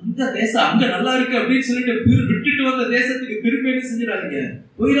 அந்த தேசம் அங்க நல்லா இருக்கு அப்படின்னு சொல்லிட்டு விட்டுட்டு வந்த தேசத்துக்கு திரும்ப என்ன செஞ்சிடாதீங்க,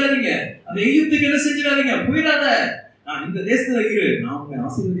 போயிடாதீங்க. அந்த எகிப்துக்கு என்ன செஞ்சிடாதீங்க, போயிடாத. நான் இந்த தேசத்துல இரு, நான் உங்களை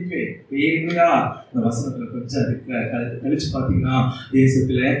ஆசீர்வதிப்பேன். இந்த வசனத்துல கொஞ்சம் கழிச்சு பாத்தீங்கன்னா,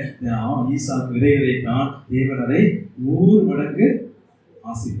 தேசத்துல ஈசாக்கு விதை விதைத்தான், தேவன் அதை 100 மடங்கு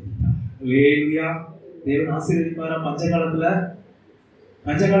ஆசீர்வதித்தார். லேலுயா. தேவன் ஆசீர்வதிப்பாரா? பஞ்ச காலத்துல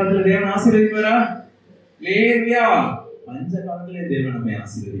தேவன் ஆசீர்வதிப்பாரா? லேலுயா. பஞ்ச காலத்திலே தேவன் நம்மை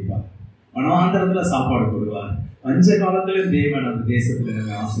ஆசீர்வதிப்பார். வனாந்தரத்துல சாப்பாடு போடுவார். பஞ்ச காலத்திலும் தேவன் அந்த தேசத்துல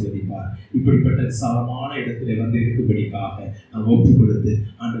நம்மை ஆசீர்வதிப்பார். இப்படிப்பட்ட விசாலமான இடத்துல வந்து இருக்கும்படிக்காக நாம் ஒப்பு கொடுத்து,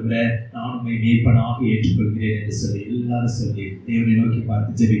 ஆண்டவரே நான் உம்மை மேய்ப்பனாக ஏற்றுக்கொள்கிறேன் என்று சொல்லி எல்லாரும் சொல்லி தேவனை நோக்கி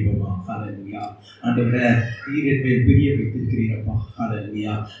பார்த்து ஜெபிப்போமா. ஹல்லேலூயா. ஆண்டவரே நீர் என் மேல் பிரிய வைத்திருக்கிறீரப்பா.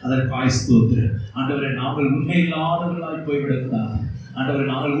 ஹல்லேலூயா. அதற்காய் ஸ்தோத்திரம். ஆண்டவரே நாங்கள் உண்மை இல்லாதவர்களாய் போய்விடக்கூடாது. ஆண்டவரே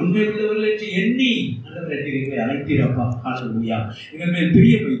நாங்கள் உண்மை உள்ளவர்கள் என்று எண்ணி ஆண்டவரே எங்களை அழைத்தீரப்பா. ஹல்லேலூயா. எங்கள் மேல்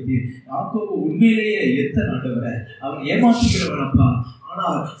பிரிய வைத்தீர். யாக்கோபு உண்மையிலேயே எத்தனை ஆண்டவரே அவன் ஏமாற்றுகிறவனப்பா,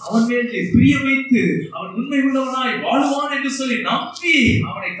 ஆனால் அவன் மேல் பிரிய வைத்து அவன் உண்மை உள்ளவனாய் வாழ்வான் என்று சொல்லி நம்பி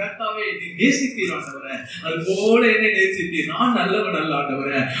அவனை கர்த்தாவே நீ நேசித்தீர் ஆண்டவரே. அது போல என்னை நேசித்தீர். நான் நல்லவன் அல்ல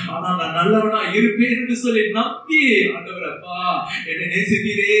ஆண்டவரே, ஆனால் நான் நல்லவனா இருப்பேன் என்று சொல்லி நம்பி ஆண்டவரப்பா என்னை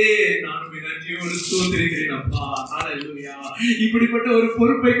நேசித்தீரே. நான் நன்றியோடு ஸ்தோத்திரிக்கிறேன் அப்பா. ஹல்லேலூயா. இப்படிப்பட்ட ஒரு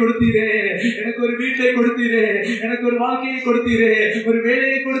பொறுப்பை கொடுத்தீரே, எனக்கு ஒரு வீட்டை கொடுத்தீரே, எனக்கு ஒரு வாழ்க்கையை கொடுத்தீரே, ஒரு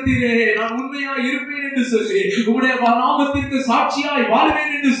வேலையை கொடுத்தீரே. நான் உண்மையா இருப்பேன் என்று சொல்லி உம்முடைய நாமத்திற்கு சாட்சியாய் வாழ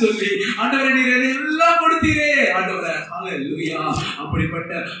வாழ்வேன் என்று சொல்லி ஆண்டவரே நீர் எல்லாம் கொடுத்தீரே ஆண்டவரே. ஹல்லேலூயா.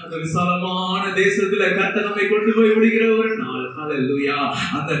 அப்படிப்பட்ட அந்த விசாலமான தேசத்துல கர்த்தர் நம்மை கொண்டு போய் விடுகிற ஒரு நாள். ஹல்லேலூயா.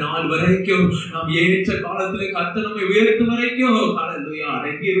 அந்த நாள் வரைக்கும் நாம் ஏற்ற காலத்துல கர்த்தர் நம்மை உயர்த்தும் வரைக்கும் ஹல்லேலூயா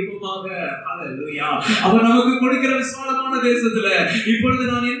அடங்கி இருப்போமாக. ஹல்லேலூயா. அவர் நமக்கு கொடுக்கிற விசாலமான தேசத்துல இப்பொழுது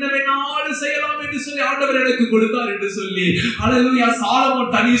நான் என்ன வேணாலும் செய்யலாம் என்று சொல்லி ஆண்டவர் எனக்கு கொடுத்தார் என்று சொல்லி ஹல்லேலூயா.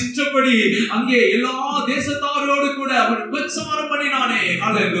 சாலமோன் தன் இஷ்டப்படி அங்கே எல்லா தேசத்தாரோடு கூட அவன் விபச்சாரம் பண்ணினானே.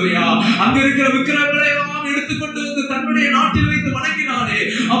 ஹல்லேலூயா. அங்க இருக்கிற விக்கிரகங்களை எல்லாம் எடுத்துக்கொண்டு வந்து தன்னுடைய நாட்டில் வைத்து வணங்கினானே.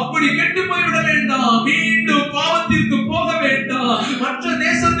 அப்படி கெட்டு போய்விட வேண்டாம். மீண்டும் பாவத்திற்கு போக வேண்டாம். மற்ற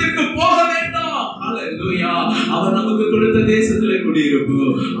தேசத்திற்கு போக வேண்டாம். ஹல்லேலூயா. அவர் நமக்கு கொடுத்த தேசத்திலே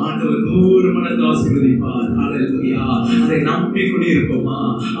குடியிருப்போம். ஆண்டவர் 100 மடங்கு ஆசீர்வதிப்பார். ஹல்லேலூயா. அதை நம்பி குடியிருப்போமா?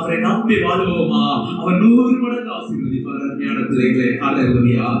 அவரை நம்பி வாழுவோமா? அவர் 100 மடங்கு ஆசீர்வதிப்பார். அருமையான பிள்ளைகளே,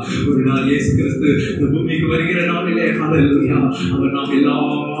 ஹல்லேலூயா. ஒரு நாள் இயேசு கிறிஸ்து இந்த பூமிக்கு வருகிற நாளிலே ஹல்லேலூயா அவர் நாம்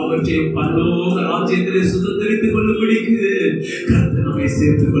எல்லாவற்றையும் பரலோக ராஜ்யத்திலே சுதந்திரித்துக் கொள்ளும்படிக்கு கர்த்தர் நம்மை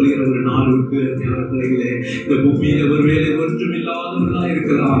சேர்த்துக் கொள்கிற ஒரு நாள் உண்டு. அருமையான பிள்ளைகளே, இந்த பூமியில ஒருவேளை ஒன்றும் இல்லாதவர்களா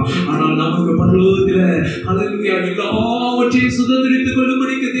இருக்கலாம். ஆனால் நமக்கு பரலோகத்திலே ஹல்லேலூயா எல்லாவற்றையும் சுதந்திரித்துக்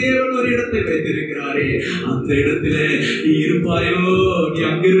கொள்ளும்படிக்கு தேவன் ஒரு இடத்தை வைத்திருக்கிறாரே. அந்த இடத்திலே நீ இருப்பாயோ, நீ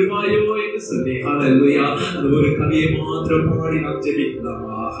அங்க இருப்பாயோ என்று சொல்லி ஹல்லேலூயா அது ஒரு கவியை மாத்திரம் பாடி நாம்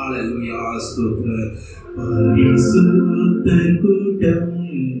ஜெபிக்கலாமா? ஹல்லேலூயா. ஸ்தோத்திரம். பரிசுத்த கூட்டம்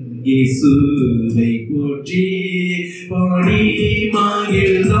இயேசுவை போற்றி பாடி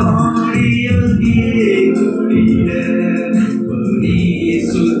மகிழ்ந்தாடி அங்கே கூடிட.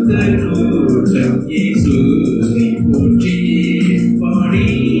 பரிசுத்த கூட்டம் இயேசுவை போற்றி பாடி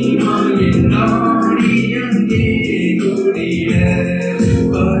மகிழ்ந்தாடி அங்கே கூடிட.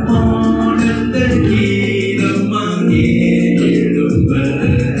 பரமானந்த கீதம் அங்கே எழும்ப.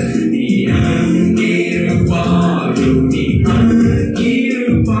 நீ அங்கிருப்பாயோ, நீ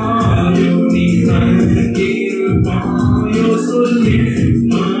அங்கிருப்பாயோ, நீ அங்கிருப்பாயோ சொல்லி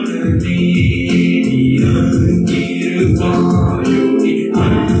மனமே. நீ அங்கிருப்பாயோ, நீ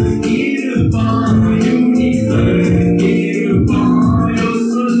அங்கிருப்பாயோ, நீ அங்கிருப்பாயோ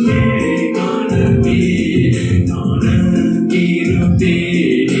சொல்லி மனமே. நான்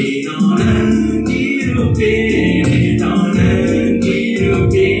அங்கிருப்பேனே, நான் அங்கிருப்பேனே, நான்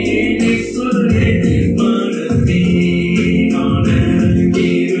அங்கிருப்பேனே சொல்லி மனமே. நான்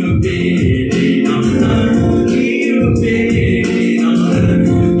அங்கிருப்பேனே, நான் அங்கிருப்பேனே, நான்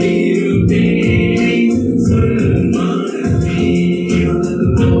அங்கிருப்பேனே சொல் மனமே.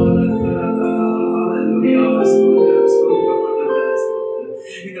 ஹல்லேலூயா. ஸ்தோத்திரம், ஸ்தோத்திரம் ஆண்டவரே, ஸ்தோத்திரம்.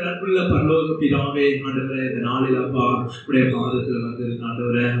 எங்கள் அன்புள்ள பரலோக பிதாவே, ஆண்டவரே இந்த நாளில் அப்பா உடைய பாதத்தில் வந்திருந்த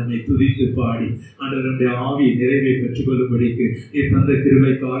ஆண்டவரே நம்மை துதித்து பாடி ஆண்டவருடைய ஆவி நிறைவை பெற்றுக் கொள்ளும்படிக்கு நீ தந்த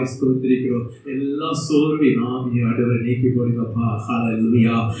கிருபைக்காய் ஸ்தோத்திரிக்கிறோம். எல்லா சோர்வின் ஆவியை ஆண்டவரை நீக்கி போடுங்கப்பா.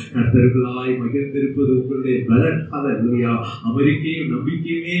 ஹல்லேலூயா. கர்த்தர்களாய் மகிழ்ந்திருப்பது உங்களுடைய பலன். ஹல்லேலூயா. அமெரிக்கையும்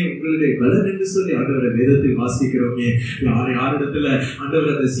நம்பிக்கையுமே உங்களுடைய பலன் என்று சொல்லி ஆண்டவரை வேதத்தில் வாசிக்கிறோமே. யாரிடத்துல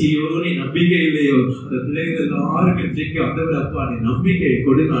ஆண்டவர் அந்த சீயோனி நம்பிக்கை இல்லையோ அந்த பிள்ளைகள் எல்லாருக்கும் இன்றைக்கு ஆண்டவர் அப்பா நீ நம்பிக்கை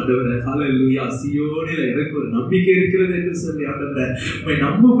கொடுங்க ஆண்டவரை. ஹல்லேலூயா. சீயோனில எனக்கு ஒரு நம்பிக்கை இருக்கிறது என்று சொல்லி ஆண்டவரை உம்மை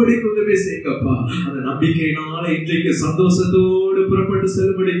நம்பும்படிக்கு உதவி செய்யுங்கப்பா. அந்த நம்பிக்கையினால இன்றைக்கு சந்தோஷத்தோடு புறப்பட்டு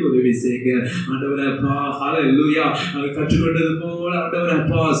செல்லும்படிக்கு உதவி செய்யுங்க ஆண்டவரே அப்பா. ஹல்லேலூயா. நாங்கள் கற்றுக்கொண்டது போல ஆண்டவரே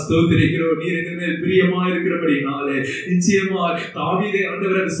அப்பா ஸ்தோத்திரிக்கிறோம். நீர் எங்கள் மேல் பிரியமா இருக்கிறபடினாலே நிச்சயமா தாவீதை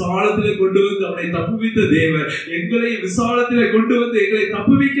ஆண்டவரை விசாலத்திலே கொண்டு வந்து அவனை தப்புவித்த தேவன் எங்களை விசாலத்திலே கொண்டு வந்து எங்களை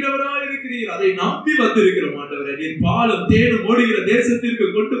தப்புவிக்கிறவராய் இருக்கிறீர். அதை நம்பி வந்திருக்கிறோம் ஆண்டவரே. நீர் பாலும் தேனும் ஓடுகிற தேசத்திற்கு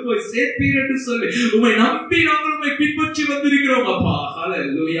கொண்டு போய் சேர்ப்பீர் என்று சொல்லி உம்மை நம்பி நாங்கள் உம்மை பின்பற்றி வந்திருக்கிறோம் அப்பா.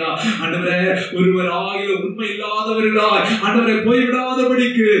 ஹல்லேலூயா. ஆண்டவரே ஒருவர் ஆகிலும் உண்மை இல்லாதவர்களாய் ஆண்டவரை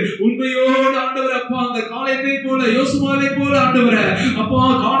போய்விடாதபடிக்கு உண்மையோடு ஆண்டவரே அப்பா அந்த காலேபை போல யோசுவாவை போல ஆண்டவரே அப்பா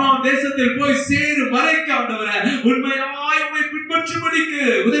கானான் தேசத்தில் போய் சேரும் வரைக்கும் ஆண்டவரே உண்மையாய் உம்மை பின்பற்றும்படிக்கு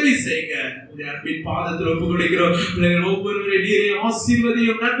உதவி செய்யுங்க. உம்முடைய அன்பின் பாதத்தில் ஒப்புக் கொடுக்கிறோம். பிள்ளைகள் ஒவ்வொருவரை நீரே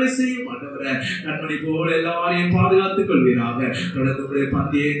ஆசீர்வதியும் நன்மை செய்யும் ஆண்டவரே. கண்மணி போல எல்லாரையும் பாதுகாத்துக் கொள்வீராக. தொடர்ந்து உடைய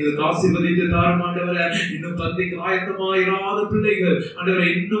பந்தியை எங்களுக்கு ஆசீர்வதித்து தாரும் ஆண்டவரே. இன்னும் பந்திக்கு ஆயத்தமாயிராத பிள்ளைகள் ஆண்டவரே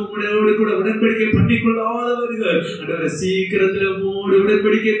இன்னும் உங்களோடு கூட உடன்படிக்கை பண்ணிக்கொள்ளாதவர்கள் ஆண்டவரே சீக்கிரத்தில் உம்மோடு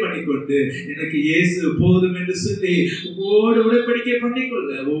உடன்படிக்கை பண்ணிக்கொண்டு எனக்கு இயேசு போதும் என்று சொல்லி உம்மோடு உடன்படிக்கை பண்ணிக்கொள்ள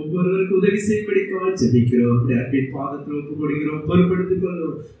ஒவ்வொருவருக்கு உதவி செய்யும்படிக்காக ஜெபிக்கிறோம். அன்பின் பாதத்தில் ஒப்புக் கொடுக்கிறோம். பொறுப்படுத்திக்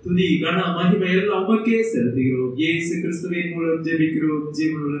கொள்ளும். துதி கன மகிமை எல்லாம் உமக்கே செலுத்துகிறோம். இயேசு கிறிஸ்துவின் மூலம் ஜெபிக்கிறோம்.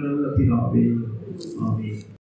 ஜீவனுள்ள நல்ல பிதாவே. ஆமென்.